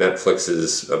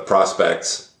Netflix's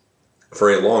prospects for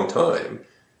a long time,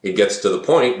 it gets to the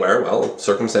point where, well,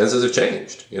 circumstances have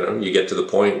changed. You get to the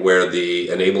point where the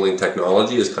enabling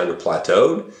technology is kind of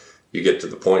plateaued. You get to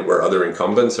the point where other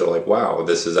incumbents are like, wow,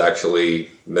 this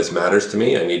matters to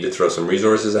me. I need to throw some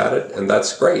resources at it. And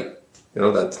that's great.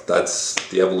 That's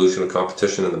the evolution of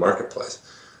competition in the marketplace.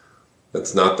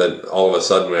 It's not that all of a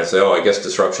sudden I say, oh, I guess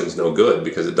disruption's no good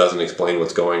because it doesn't explain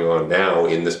what's going on now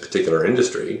in this particular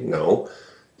industry. No,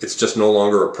 it's just no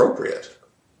longer appropriate.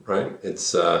 Right?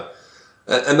 It's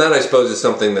and that, I suppose, is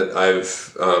something that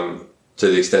I've, to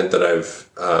the extent that I've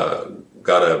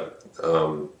got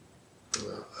a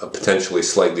potentially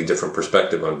slightly different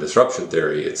perspective on disruption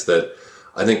theory. It's that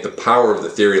I think the power of the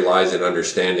theory lies in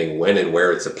understanding when and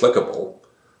where it's applicable,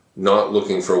 not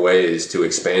looking for ways to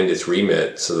expand its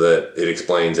remit so that it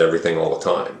explains everything all the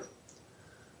time.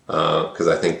 Because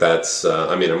I think that's,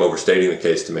 I'm overstating the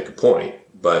case to make a point,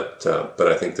 but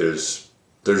I think there's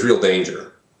real danger.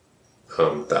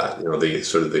 The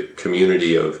sort of the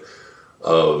community of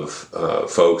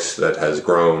folks that has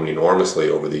grown enormously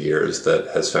over the years, that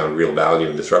has found real value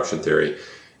in disruption theory,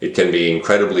 it can be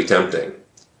incredibly tempting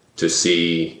to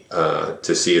see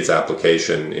its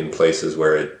application in places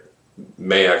where it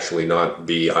may actually not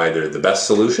be either the best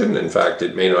solution. In fact,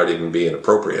 it may not even be an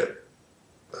appropriate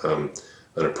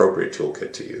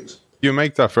toolkit to use. You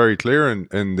make that very clear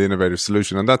in the Innovator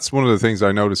solution, and that's one of the things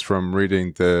I noticed from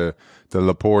reading the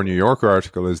Lepore New Yorker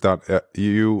article, is that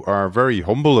you are very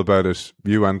humble about it,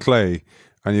 you and Clay,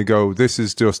 and you go, this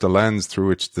is just a lens through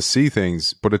which to see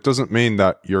things, but it doesn't mean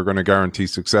that you're going to guarantee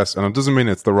success, and it doesn't mean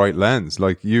it's the right lens.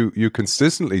 Like you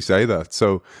consistently say that,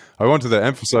 so I wanted to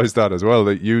emphasize that as well,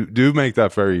 that you do make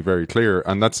that very, very clear,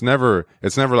 and it's never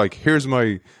like, here's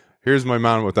my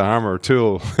man with the hammer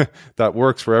tool that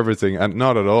works for everything, and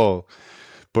not at all.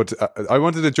 But I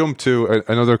wanted to jump to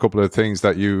another couple of things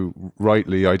that you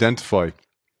rightly identify.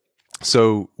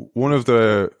 So one of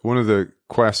the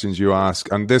questions you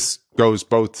ask, and this goes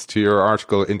both to your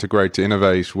article Integrate to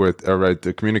Innovate with around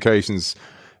the communications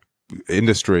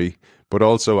industry, but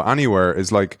also anywhere,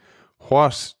 is like,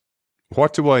 what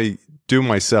do I do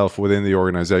myself within the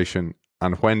organization,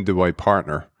 and when do I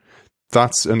partner?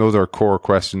 That's another core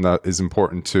question that is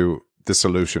important to the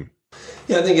solution.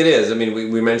 Yeah, I think it is.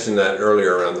 We mentioned that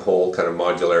earlier around the whole kind of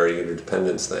modularity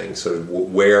interdependence thing. So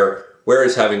where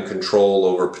is having control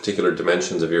over particular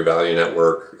dimensions of your value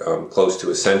network close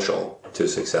to essential to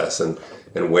success, and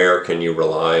where can you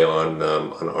rely on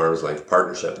arm's length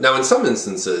partnership? Now, in some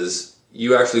instances,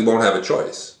 you actually won't have a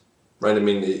choice, right?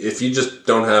 If you just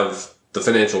don't have the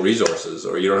financial resources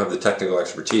or you don't have the technical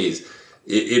expertise,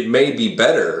 it may be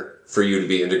better for you to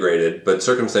be integrated, but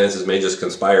circumstances may just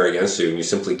conspire against you and you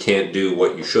simply can't do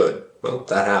what you should. Well,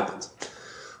 that happens.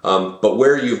 But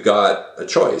where you've got a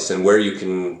choice and where you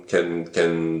can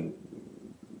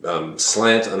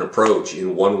slant an approach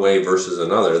in one way versus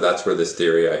another, that's where this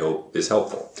theory, I hope, is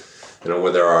helpful.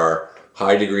 Where there are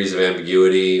high degrees of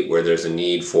ambiguity, where there's a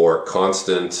need for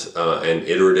constant and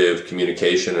iterative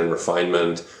communication and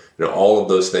refinement, all of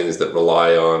those things that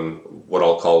rely on what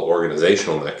I'll call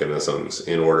organizational mechanisms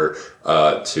in order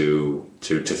to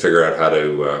figure out how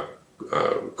to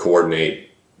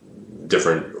coordinate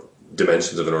different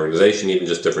dimensions of an organization, even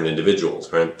just different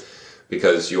individuals, right?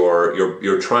 Because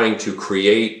you're trying to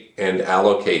create and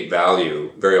allocate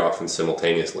value very often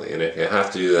simultaneously, and if you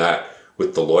have to do that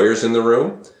with the lawyers in the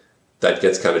room, that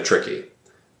gets kind of tricky.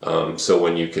 So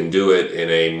when you can do it in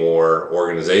a more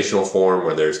organizational form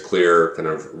where there's clear kind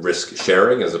of risk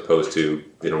sharing as opposed to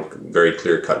very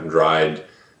clear cut and dried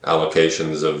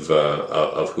allocations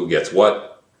of who gets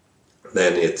what,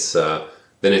 then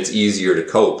it's easier to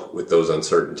cope with those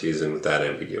uncertainties and with that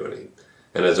ambiguity.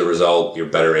 And as a result, you're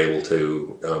better able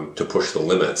to push the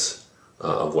limits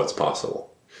of what's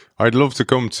possible. I'd love to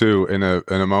come to in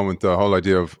a moment the whole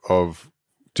idea of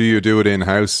do you do it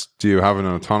in-house? Do you have an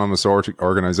autonomous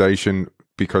organization?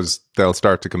 Because they'll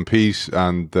start to compete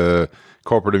and the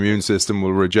corporate immune system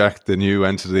will reject the new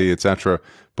entity, etc.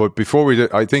 But before we do,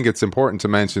 I think it's important to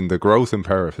mention the growth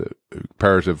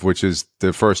imperative, which is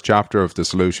the first chapter of the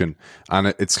solution. And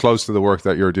it's close to the work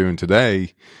that you're doing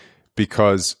today,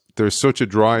 because there's such a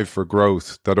drive for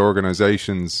growth that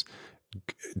organizations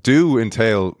do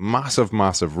entail massive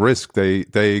risk.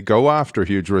 They go after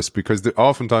huge risk because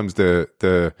oftentimes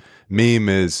the meme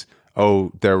is,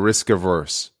 oh, they're risk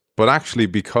averse. But actually,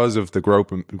 because of the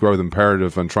growth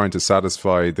imperative and trying to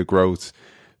satisfy the growth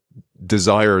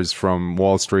desires from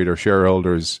Wall Street or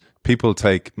shareholders, people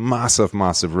take massive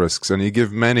risks. And you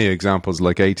give many examples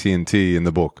like AT&T in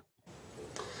the book.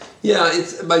 Yeah,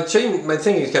 my thinking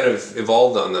has kind of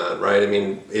evolved on that, right? I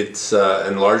mean, it's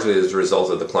and largely as a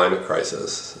result of the climate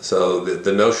crisis. So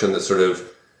the notion that sort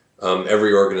of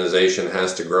every organization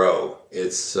has to grow.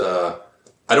 It's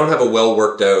I don't have a well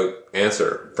worked out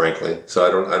answer, frankly. So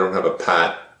I don't have a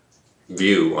pat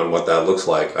view on what that looks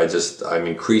like. I'm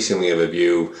increasingly of a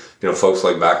view. Folks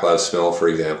like Vaclav Smil, for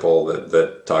example,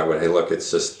 that talk about, hey, look, it's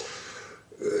just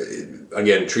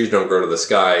again, trees don't grow to the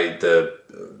sky.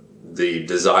 The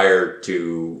desire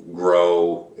to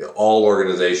grow, all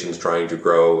organizations trying to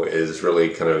grow, is really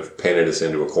kind of painted us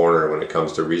into a corner when it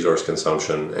comes to resource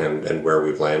consumption and where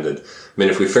we've landed. I mean,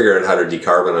 if we figure out how to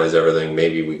decarbonize everything,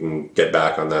 maybe we can get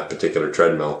back on that particular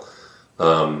treadmill.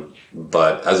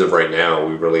 But as of right now,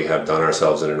 we really have done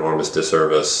ourselves an enormous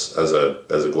disservice as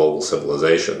a global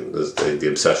civilization. The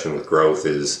obsession with growth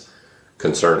is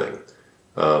concerning.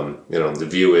 The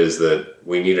view is that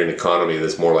we need an economy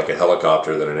that's more like a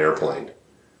helicopter than an airplane,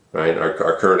 right?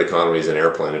 Our current economy is an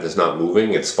airplane. If it's not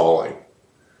moving, it's falling.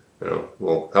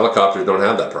 Well, helicopters don't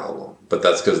have that problem, but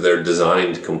that's because they're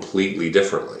designed completely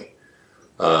differently.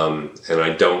 And I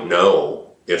don't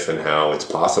know if and how it's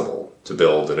possible to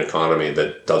build an economy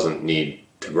that doesn't need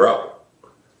to grow.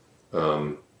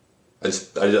 Like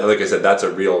I said, that's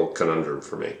a real conundrum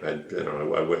for me. I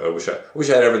wish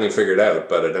I had everything figured out,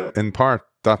 but I don't. In part,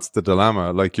 that's the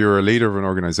dilemma. Like, you're a leader of an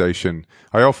organization.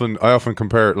 I often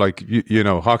compare it, like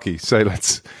hockey. Say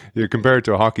you compare it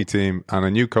to a hockey team, and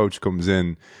a new coach comes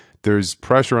in. There's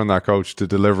pressure on that coach to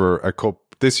deliver a cup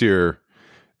this year.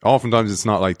 Oftentimes, it's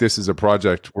not like this is a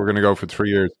project we're going to go for 3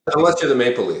 years. Unless you're the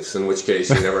Maple Leafs, in which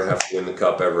case you never have to win the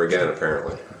cup ever again,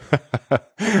 apparently.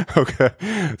 Okay,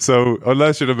 so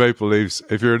unless you're the Maple Leafs,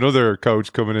 if you're another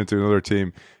coach coming into another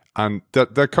team, and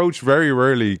that coach very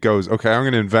rarely goes, okay, I'm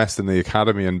going to invest in the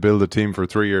academy and build a team for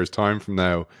 3 years' time from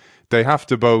now. They have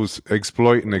to both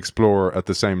exploit and explore at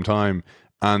the same time,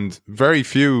 and very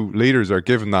few leaders are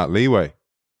given that leeway.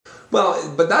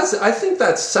 Well, but I think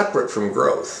that's separate from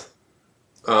growth,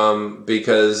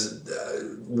 because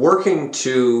working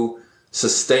to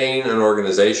sustain an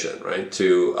organization, right?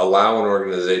 To allow an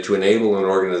organization, to enable an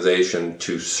organization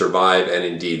to survive and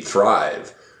indeed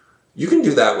thrive, you can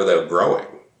do that without growing,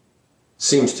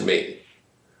 seems to me,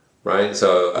 right?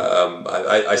 So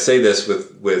I say this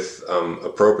with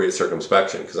appropriate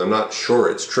circumspection, because I'm not sure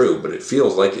it's true, but it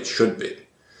feels like it should be,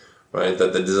 right?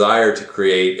 That the desire to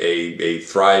create a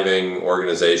thriving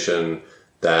organization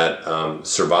that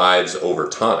survives over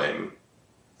time,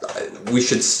 we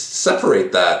should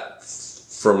separate that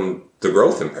from the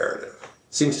growth imperative.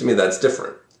 Seems to me that's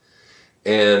different.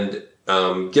 And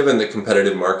given that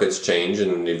competitive markets change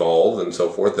and evolve and so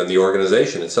forth, then the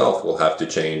organization itself will have to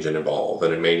change and evolve,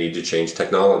 and it may need to change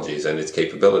technologies and its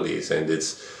capabilities, and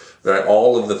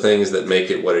all of the things that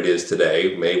make it what it is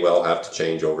today may well have to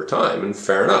change over time, and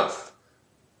fair enough.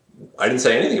 I didn't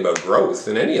say anything about growth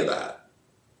in any of that,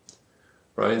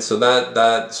 right? So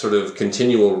that sort of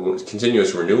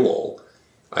continuous renewal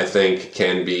I think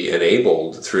can be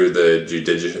enabled through the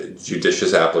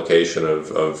judicious application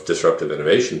of disruptive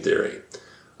innovation theory,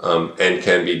 and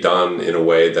can be done in a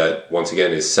way that, once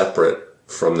again, is separate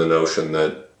from the notion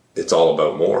that it's all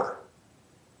about more.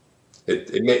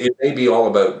 It may be all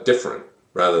about different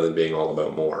rather than being all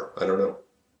about more. I don't know.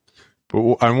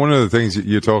 And one of the things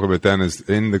you talk about then is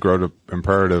in the growth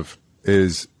imperative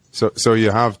is so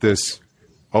you have this.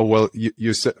 Oh well,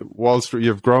 you said Wall Street.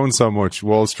 You've grown so much.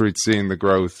 Wall Street's seeing the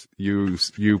growth. You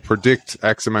predict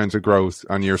X amount of growth,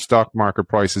 and your stock market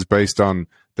price is based on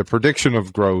the prediction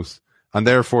of growth, and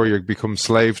therefore you become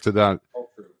slave to that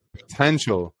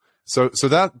potential. So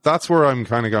that's where I'm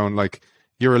kind of going. Like,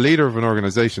 you're a leader of an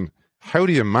organization. How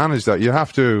do you manage that? You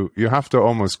have to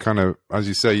almost kind of, as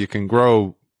you say, you can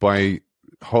grow by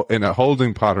in a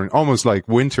holding pattern, almost like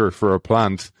winter for a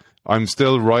plant. I'm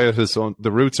still riotous.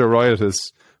 The roots are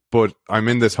riotous, but I'm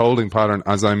in this holding pattern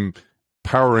as I'm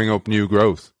powering up new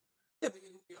growth. Yeah,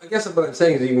 I guess what I'm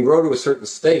saying is you can grow to a certain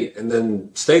state and then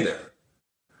stay there,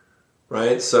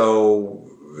 right? So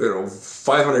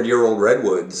 500-year-old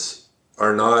redwoods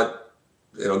are not,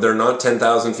 they're not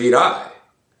 10,000 feet high,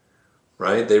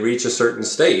 right? They reach a certain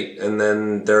state and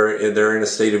then they're in a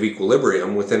state of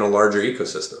equilibrium within a larger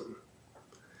ecosystem.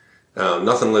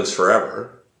 Nothing lives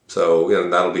forever. So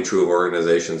that'll be true of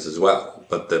organizations as well.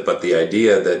 But the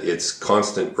idea that it's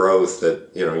constant growth, that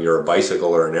you're a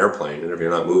bicycle or an airplane, and if you're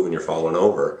not moving, you're falling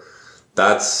over.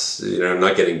 That's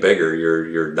not getting bigger.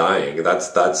 You're dying.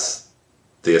 That's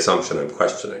the assumption I'm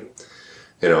questioning.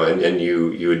 And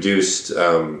you adduced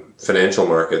financial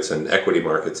markets and equity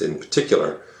markets in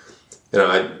particular.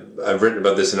 I've written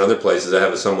about this in other places. I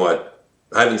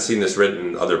haven't seen this written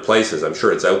in other places. I'm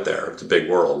sure it's out there. It's a big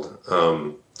world.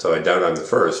 So I doubt I'm the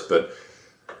first, but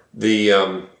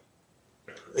I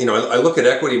look at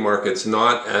equity markets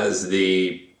not as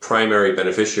the primary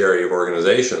beneficiary of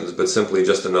organizations, but simply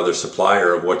just another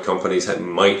supplier of what companies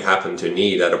might happen to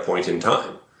need at a point in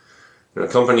time.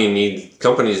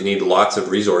 Companies need lots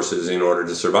of resources in order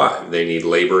to survive. They need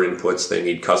labor inputs, they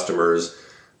need customers,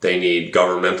 they need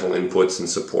governmental inputs and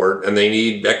support, and they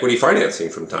need equity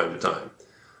financing from time to time.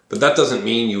 But that doesn't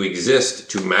mean you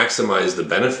exist to maximize the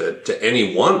benefit to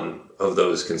any one of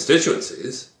those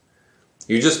constituencies.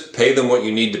 You just pay them what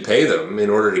you need to pay them in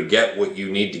order to get what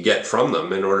you need to get from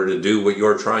them in order to do what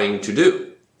you're trying to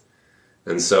do.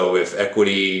 And so if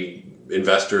equity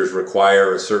investors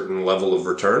require a certain level of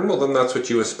return, well, then that's what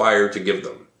you aspire to give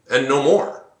them, and no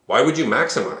more. Why would you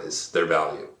maximize their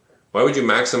value? Why would you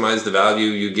maximize the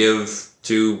value you give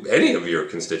to any of your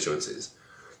constituencies?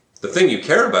 The thing you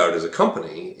care about as a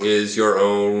company is your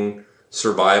own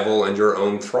survival and your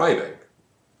own thriving.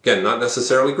 Again, not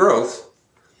necessarily growth,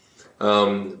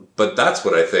 but that's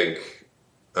what I think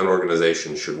an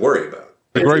organization should worry about.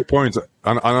 A great point.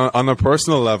 On a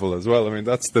personal level as well. I mean,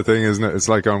 that's the thing, isn't it? It's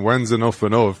like, on when's enough,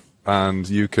 and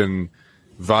you can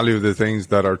value the things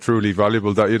that are truly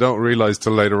valuable that you don't realize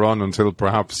till later on, until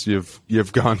perhaps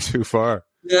you've gone too far.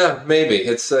 Yeah, maybe.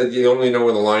 It's you only know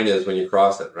where the line is when you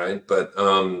cross it, right? But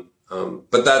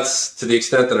that's to the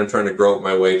extent that I'm trying to grope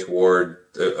my way toward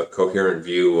a coherent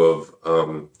view of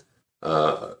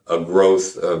a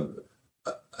growth,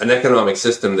 an economic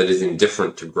system that is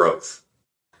indifferent to growth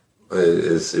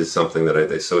is something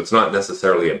that so it's not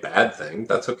necessarily a bad thing.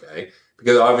 That's okay,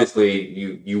 because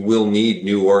obviously you will need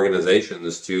new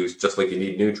organizations just like you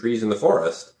need new trees in the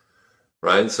forest.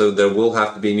 Right, so there will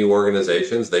have to be new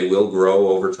organizations. They will grow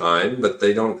over time, but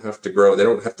they don't have to grow. They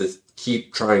don't have to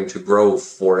keep trying to grow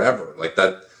forever. Like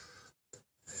that,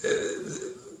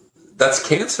 that's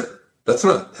cancer. That's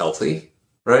not healthy,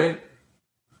 right?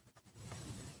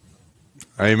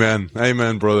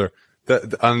 Amen, brother.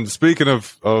 And speaking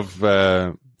of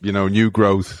new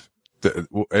growth,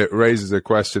 it raises a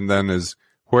question. Then is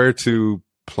where to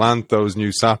plant those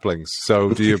new saplings.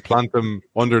 So do you plant them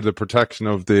under the protection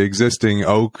of the existing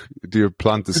oak? Do you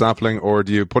plant the sapling, or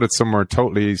do you put it somewhere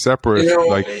totally separate?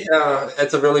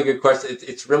 It's a really good question.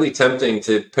 It's really tempting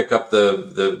to pick up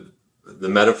the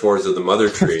metaphors of the mother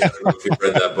tree. I don't know if you've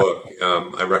read that book.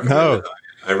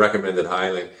 I recommend it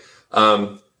highly.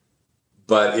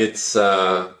 But it's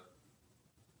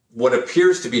what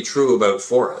appears to be true about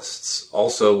forests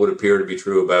also would appear to be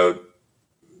true about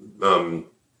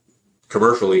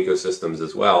commercial ecosystems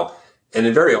as well. And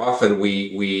then very often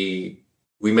we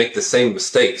make the same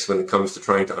mistakes when it comes to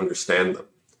trying to understand them.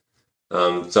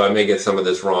 So I may get some of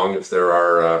this wrong. If there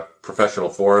are professional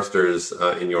foresters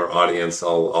in your audience,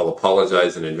 I'll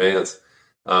apologize in advance,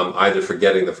 either for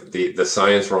getting the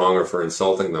science wrong or for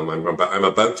insulting them. I'm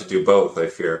about to do both, I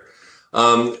fear,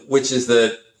 which is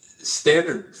that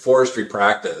standard forestry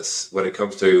practice when it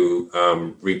comes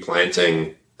to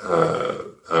replanting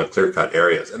clear-cut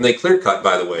areas. And they clear-cut,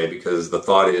 by the way, because the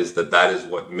thought is that that is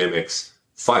what mimics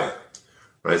fire,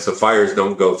 right? So fires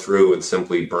don't go through and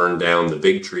simply burn down the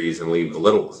big trees and leave the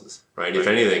little ones, right? If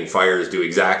anything, fires do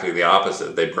exactly the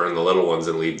opposite. They burn the little ones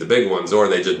and leave the big ones, or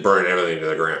they just burn everything to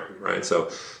the ground, right? So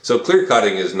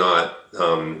clear-cutting is not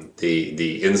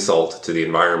the insult to the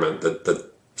environment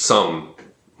that some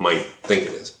might think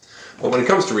it is. But when it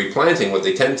comes to replanting, what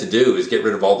they tend to do is get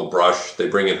rid of all the brush. They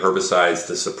bring in herbicides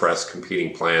to suppress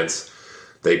competing plants.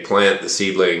 They plant the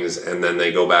seedlings, and then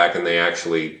they go back and they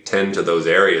actually tend to those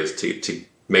areas to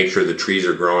make sure the trees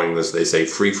are growing, as they say,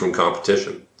 free from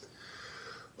competition.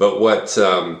 But what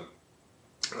the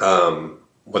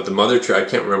mother tree, I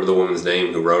can't remember the woman's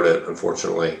name who wrote it,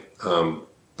 unfortunately,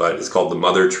 but it's called The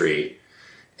Mother Tree.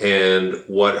 And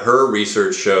what her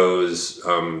research shows,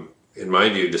 in my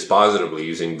view, dispositively,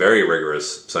 using very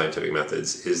rigorous scientific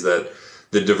methods, is that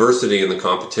the diversity and the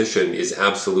competition is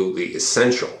absolutely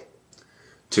essential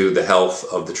to the health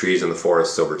of the trees and the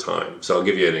forests over time. So I'll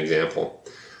give you an example.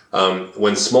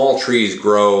 When small trees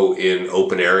grow in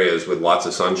open areas with lots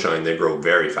of sunshine, they grow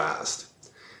very fast.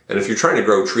 And if you're trying to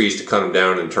grow trees to cut them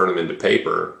down and turn them into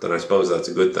paper, then I suppose that's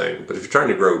a good thing. But if you're trying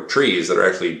to grow trees that are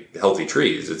actually healthy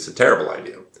trees, it's a terrible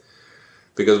idea.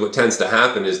 Because what tends to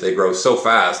happen is they grow so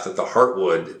fast that the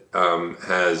heartwood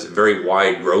has very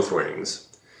wide growth rings.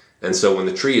 And so when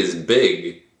the tree is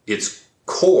big, its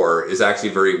core is actually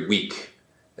very weak.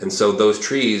 And so those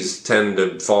trees tend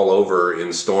to fall over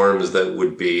in storms that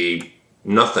would be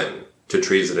nothing to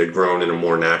trees that had grown in a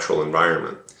more natural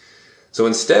environment. So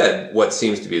instead, what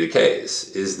seems to be the case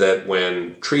is that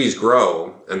when trees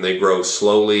grow, and they grow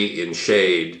slowly in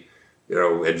shade,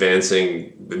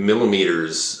 advancing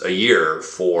millimeters a year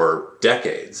for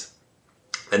decades.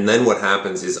 And then what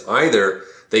happens is either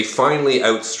they finally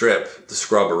outstrip the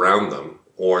scrub around them,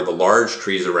 or the large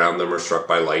trees around them are struck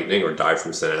by lightning or die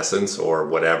from senescence or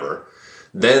whatever.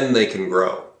 Then they can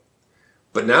grow.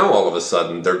 But now all of a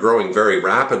sudden they're growing very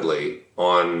rapidly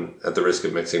on, at the risk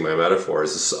of mixing my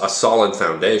metaphors, a solid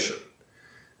foundation.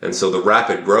 And so the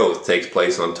rapid growth takes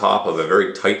place on top of a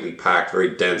very tightly packed,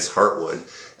 very dense heartwood.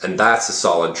 And that's a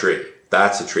solid tree.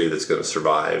 That's a tree that's going to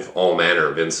survive all manner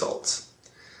of insults.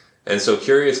 And so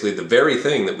curiously, the very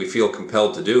thing that we feel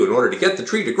compelled to do in order to get the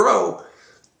tree to grow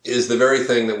is the very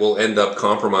thing that will end up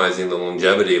compromising the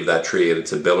longevity of that tree and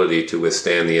its ability to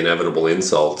withstand the inevitable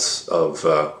insults of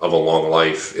a long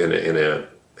life in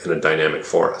a dynamic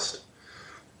forest.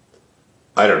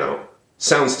 I don't know.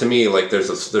 Sounds to me like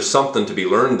there's something to be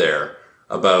learned there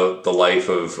about the life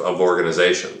of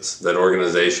organizations, that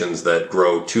organizations that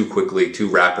grow too quickly, too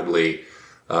rapidly,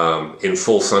 in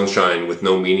full sunshine with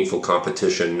no meaningful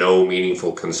competition, no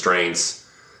meaningful constraints,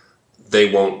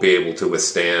 they won't be able to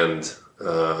withstand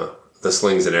the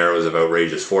slings and arrows of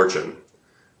outrageous fortune.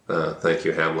 Thank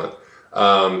you, Hamlet.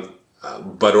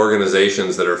 But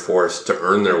organizations that are forced to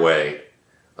earn their way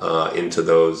into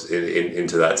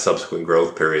that subsequent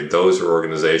growth period, those are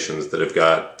organizations that have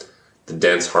got the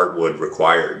dense heartwood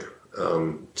required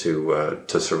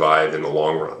to survive in the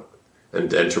long run and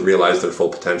to realize their full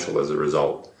potential as a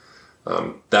result.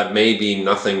 That may be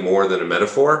nothing more than a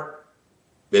metaphor.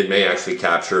 It may actually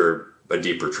capture a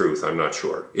deeper truth. I'm not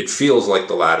sure. It feels like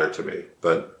the latter to me,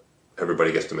 but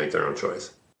everybody gets to make their own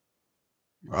choice.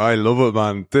 I love it,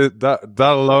 man. That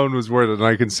alone was worth it, and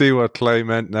I can see what Clay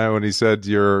meant now when he said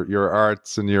your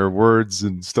arts and your words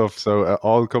and stuff. So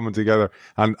all coming together.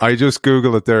 And I just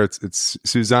Googled it there. It's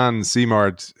Suzanne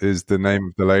Simard is the name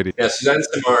of the lady. Yeah, Suzanne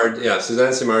Simard. Yeah,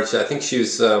 Suzanne Simard. I think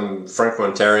she's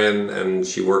Franco-Ontarian, and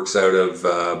she works out of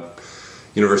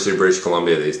University of British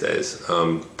Columbia these days.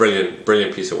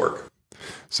 Brilliant piece of work.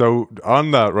 So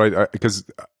on that, right? Because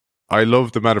I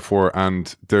love the metaphor,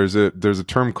 and there's a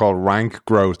term called rank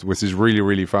growth, which is really,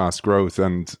 really fast growth.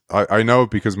 And I know it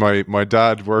because my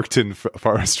dad worked in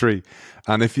forestry,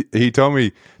 and if he told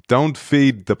me, don't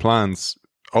feed the plants,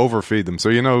 overfeed them. So,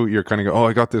 you're kind of go, oh,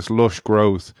 I got this lush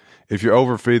growth. If you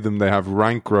overfeed them, they have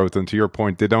rank growth. And to your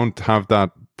point, they don't have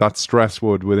that stress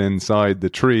wood within inside the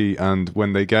tree. And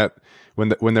when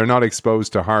they're not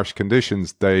exposed to harsh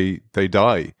conditions, they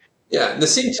die. Yeah,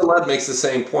 Nassim Taleb makes the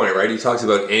same point, right? He talks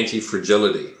about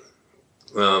anti-fragility.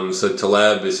 So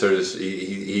Taleb is sort of,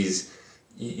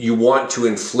 you want to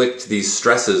inflict these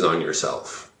stresses on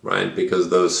yourself, right? Because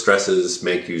those stresses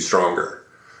make you stronger.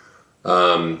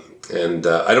 And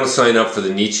I don't sign up for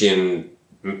the Nietzschean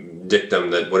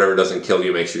dictum that whatever doesn't kill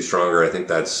you makes you stronger. I think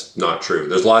that's not true.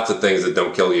 There's lots of things that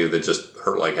don't kill you that just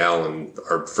hurt like hell and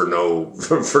are for no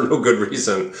good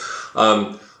reason.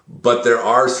 But there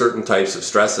are certain types of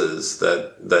stresses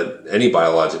that any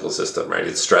biological system, right?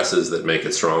 It's stresses that make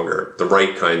it stronger, the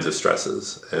right kinds of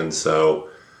stresses. And so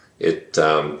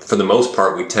for the most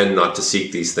part, we tend not to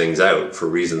seek these things out for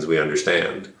reasons we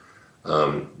understand.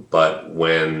 But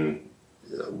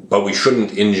we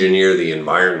shouldn't engineer the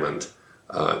environment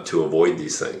to avoid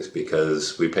these things,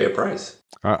 because we pay a price.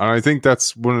 And I think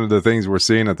that's one of the things we're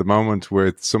seeing at the moment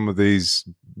with some of these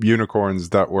unicorns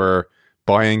that were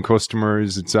buying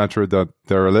customers, etc., that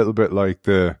they're a little bit like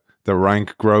the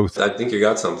rank growth. I think you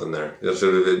got something there.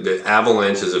 Sort of the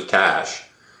avalanches of cash,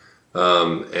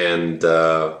 and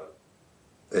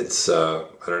it's I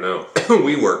don't know.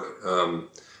 WeWork.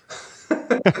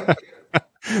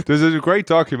 There's a great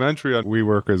documentary on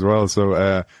WeWork as well.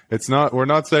 So it's not, we're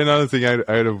not saying anything out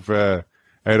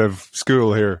of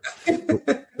school here.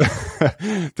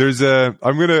 There's I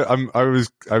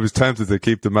was tempted to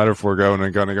keep the metaphor going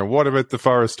and go, what about the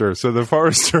forester? So the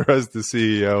forester as the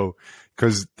CEO,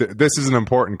 because this is an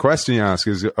important question you ask,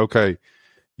 is, okay,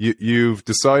 you've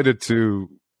decided to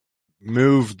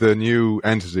move the new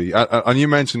entity, and you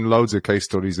mentioned loads of case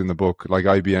studies in the book, like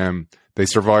IBM. They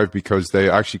survived because they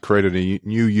actually created a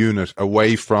new unit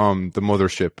away from the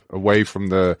mothership, away from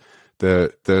the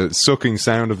sucking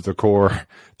sound of the core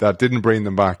that didn't bring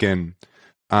them back in.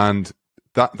 And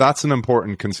that's an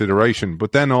important consideration.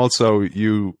 But then also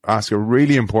you ask a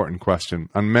really important question,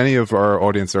 and many of our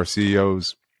audience are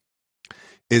CEOs,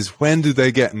 is when do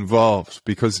they get involved?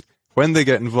 Because when they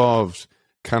get involved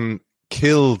can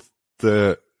kill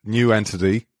the new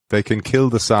entity. They can kill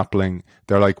the sapling.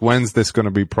 They're like, when's this going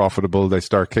to be profitable? They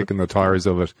start kicking the tires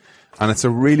of it. And it's a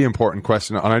really important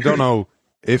question. And I don't know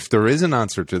if there is an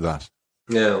answer to that.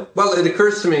 Yeah. Well, it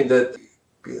occurs to me that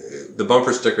the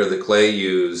bumper sticker that Clay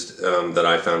used, that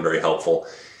I found very helpful,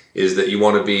 is that you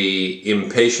want to be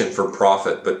impatient for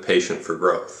profit, but patient for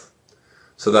growth.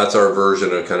 So that's our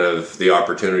version of kind of the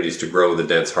opportunities to grow the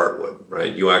dense heartwood,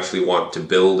 right? You actually want to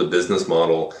build a business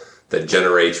model that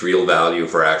generates real value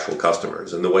for actual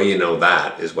customers. And the way you know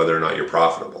that is whether or not you're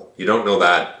profitable. You don't know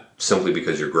that simply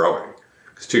because you're growing.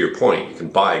 Because to your point, you can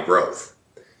buy growth.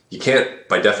 You can't,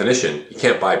 by definition, you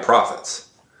can't buy profits,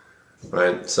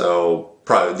 right? So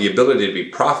the ability to be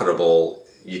profitable,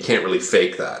 you can't really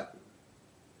fake that.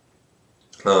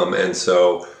 And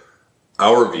so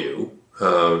our view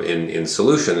in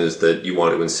Solution is that you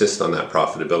want to insist on that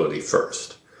profitability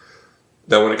first.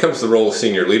 Now, when it comes to the role of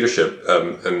senior leadership,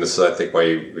 and this is, I think,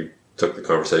 why we took the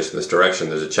conversation this direction,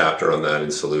 there's a chapter on that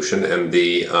in Solution, and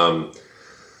the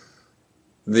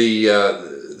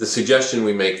suggestion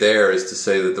we make there is to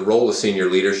say that the role of senior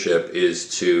leadership is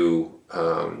to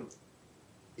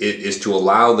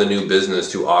allow the new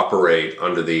business to operate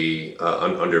under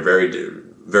under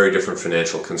very different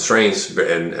financial constraints,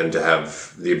 and to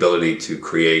have the ability to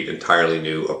create entirely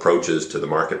new approaches to the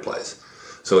marketplace.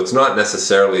 So it's not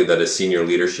necessarily that as senior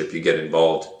leadership you get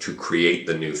involved to create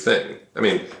the new thing. I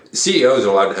mean, CEOs are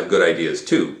allowed to have good ideas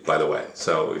too, by the way.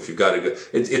 So if you've got a good...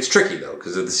 It's tricky though,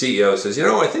 because if the CEO says,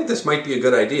 I think this might be a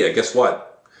good idea, guess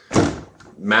what?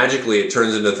 Magically it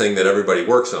turns into a thing that everybody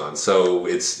works on. So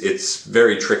it's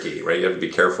very tricky, right? You have to be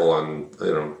careful on,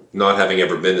 not having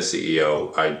ever been a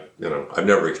CEO. I've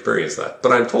never experienced that,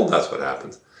 but I'm told that's what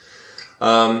happens.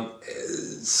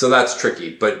 So that's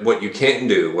tricky, but what you can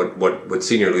do, what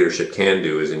senior leadership can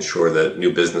do, is ensure that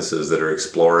new businesses that are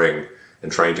exploring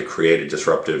and trying to create a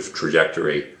disruptive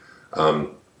trajectory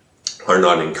are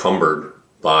not encumbered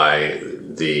by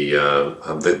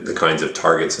the kinds of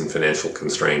targets and financial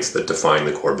constraints that define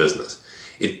the core business.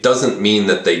 It doesn't mean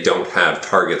that they don't have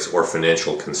targets or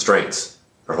financial constraints.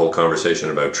 Our whole conversation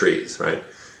about trees, right?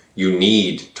 You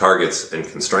need targets and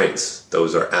constraints.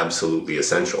 Those are absolutely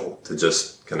essential. To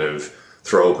just kind of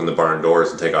throw open the barn doors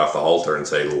and take off the halter and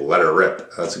say, let her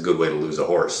rip. That's a good way to lose a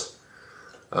horse.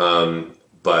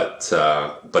 But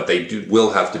they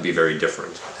will have to be very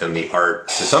different. And the art,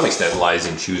 to some extent, lies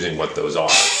in choosing what those are.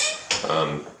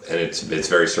 And it's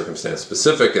very circumstance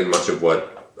specific, and much of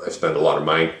what I've spent a lot of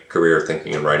my career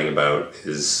thinking and writing about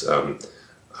is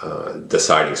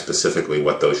deciding specifically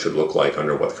what those should look like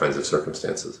under what kinds of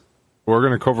circumstances. We're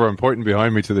going to cover, I'm pointing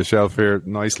behind me to the shelf here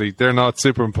nicely. They're not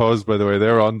superimposed, by the way.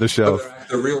 They're on the shelf.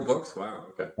 They're real books? Wow.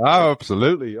 Okay. Oh,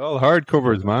 absolutely. All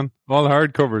hardcovers, man. All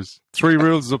hardcovers. 3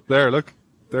 rules up there. Look,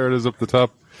 there it is up the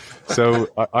top. So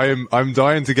I'm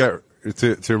dying to get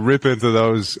to rip into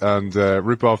those and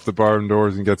rip off the barn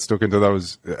doors and get stuck into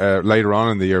those later on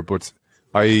in the year. But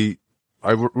I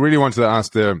really wanted to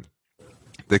ask the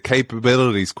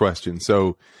capabilities question.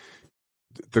 So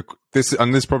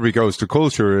this probably goes to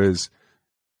culture, is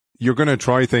you're going to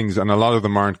try things and a lot of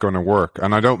them aren't going to work.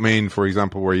 And I don't mean, for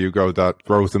example, where you go that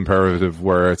growth imperative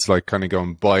where it's like kind of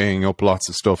going buying up lots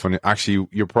of stuff, and actually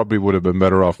you probably would have been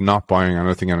better off not buying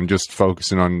anything and just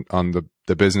focusing on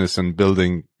the business and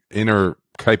building inner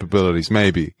capabilities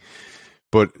maybe.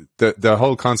 But the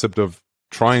whole concept of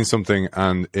trying something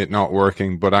and it not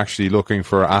working, but actually looking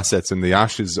for assets in the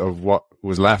ashes of what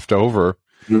was left over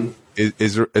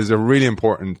is a really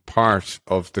important part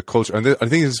of the culture. And I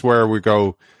think this is where we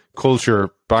go culture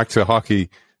back to hockey.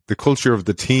 The culture of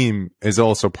the team is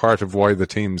also part of why the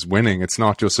team's winning. It's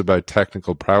not just about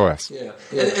technical prowess. Yeah.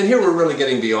 And here we're really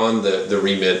getting beyond the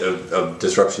remit of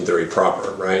disruption theory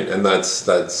proper, right? And that's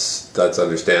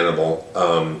understandable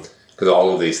because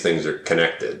all of these things are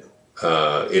connected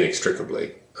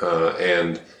inextricably.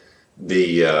 And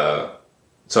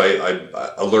so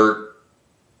I alert.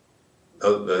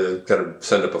 Kind of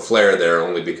send up a flare there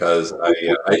only because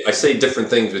I say different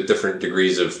things with different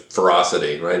degrees of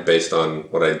ferocity, right? Based on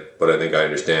what I think I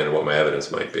understand and what my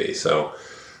evidence might be. So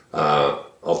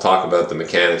I'll talk about the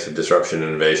mechanics of disruption and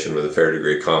innovation with a fair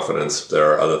degree of confidence.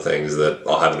 There are other things that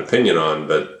I'll have an opinion on,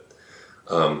 but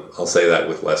I'll say that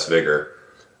with less vigor.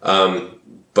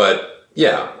 But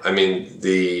yeah, I mean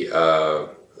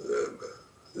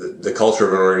the culture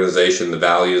of an organization, the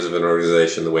values of an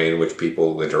organization, the way in which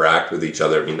people interact with each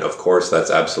other. I mean, of course, that's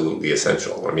absolutely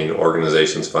essential. I mean,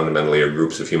 organizations fundamentally are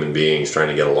groups of human beings trying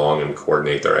to get along and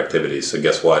coordinate their activities. So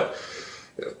guess what?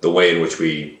 The way in which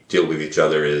we deal with each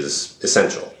other is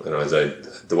essential. You know,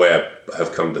 the way I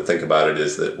have come to think about it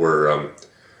is that we're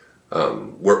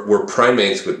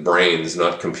primates with brains,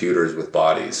 not computers with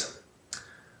bodies.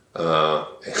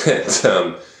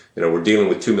 We're dealing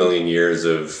with 2 million years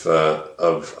of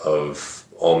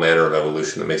all manner of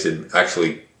evolution that makes it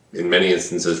actually, in many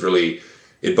instances, really,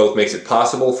 it both makes it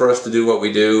possible for us to do what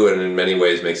we do, and in many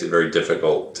ways makes it very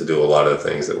difficult to do a lot of the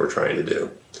things that we're trying to do.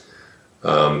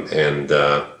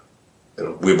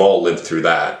 We've all lived through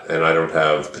that, and I don't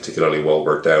have particularly well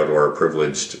worked out or a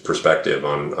privileged perspective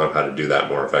on how to do that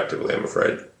more effectively, I'm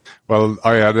afraid. Well,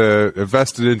 I had a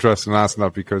vested interest in asking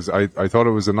that because I thought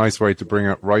it was a nice way to bring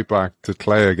it right back to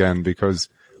Clay again, because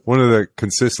one of the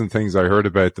consistent things I heard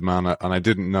about the man, and I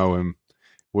didn't know him,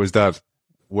 was that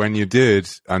when you did,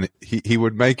 and he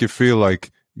would make you feel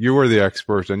like you were the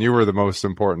expert and you were the most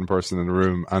important person in the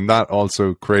room, and that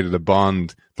also created a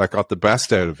bond that got the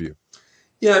best out of you.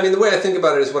 Yeah, I mean, the way I think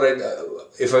about it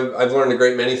is I've learned a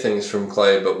great many things from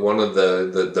Clay, but one of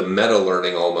the meta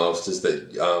learning almost is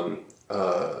that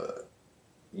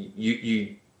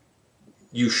you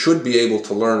should be able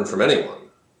to learn from anyone.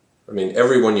 I mean,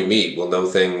 everyone you meet will know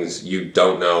things you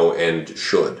don't know and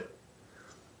should,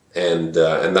 and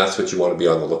that's what you want to be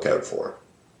on the lookout for.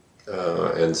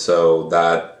 And so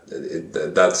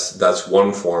that's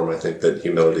one form I think that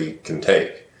humility can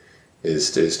take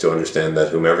is to understand that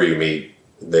whomever you meet,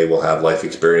 they will have life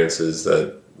experiences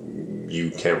that you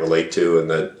can't relate to, and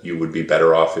that you would be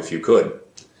better off if you could.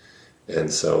 And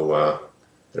so,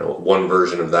 one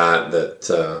version of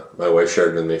that my wife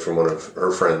shared with me from one of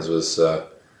her friends was,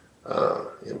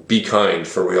 be kind,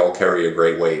 for we all carry a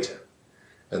great weight.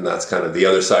 And that's kind of the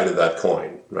other side of that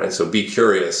coin, right? So be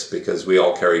curious, because we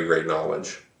all carry great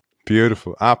knowledge.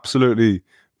 Beautiful. Absolutely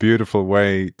beautiful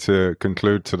way to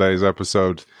conclude today's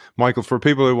episode. Michael, for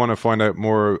people who want to find out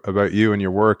more about you and your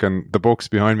work and the books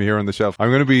behind me here on the shelf, I'm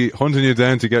going to be hunting you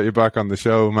down to get you back on the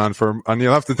show, man. And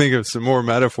you'll have to think of some more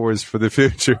metaphors for the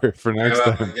future for next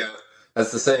time. Yeah,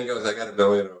 as the saying goes, I got a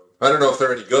million of them. I don't know if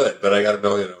they're any good, but I got a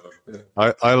million of them.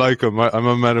 Yeah. I like them. I'm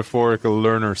a metaphorical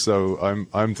learner, so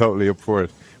I'm totally up for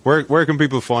it. Where can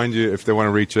people find you if they want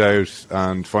to reach out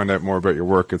and find out more about your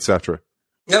work, etc.?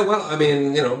 Yeah, well, I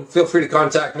mean, feel free to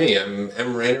contact me. I'm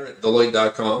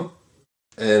mraynor@deloitte.com.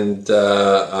 And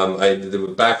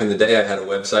back in the day, I had a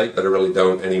website, but I really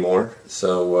don't anymore.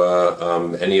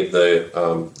 So any of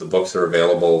the books are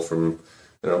available from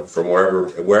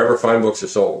wherever fine books are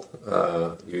sold.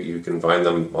 You can find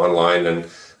them online, and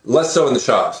less so in the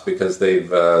shops because they've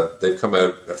come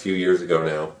out a few years ago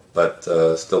now. But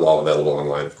still all available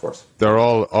online, of course. They're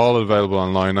all available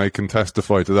online. I can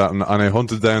testify to that. And I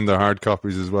hunted down the hard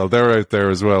copies as well. They're out there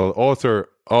as well. Author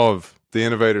of The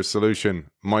Innovator Solution,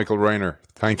 Michael Raynor.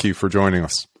 Thank you for joining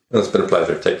us. It's been a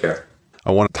pleasure. Take care.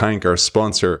 I want to thank our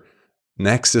sponsor,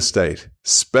 Next Estate,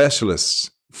 specialists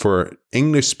for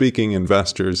English-speaking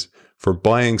investors for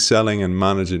buying, selling, and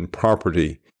managing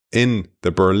property in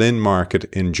the Berlin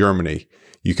market in Germany.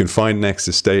 You can find Next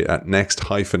Estate at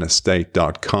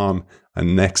next-estate.com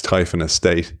and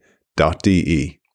next-estate.de.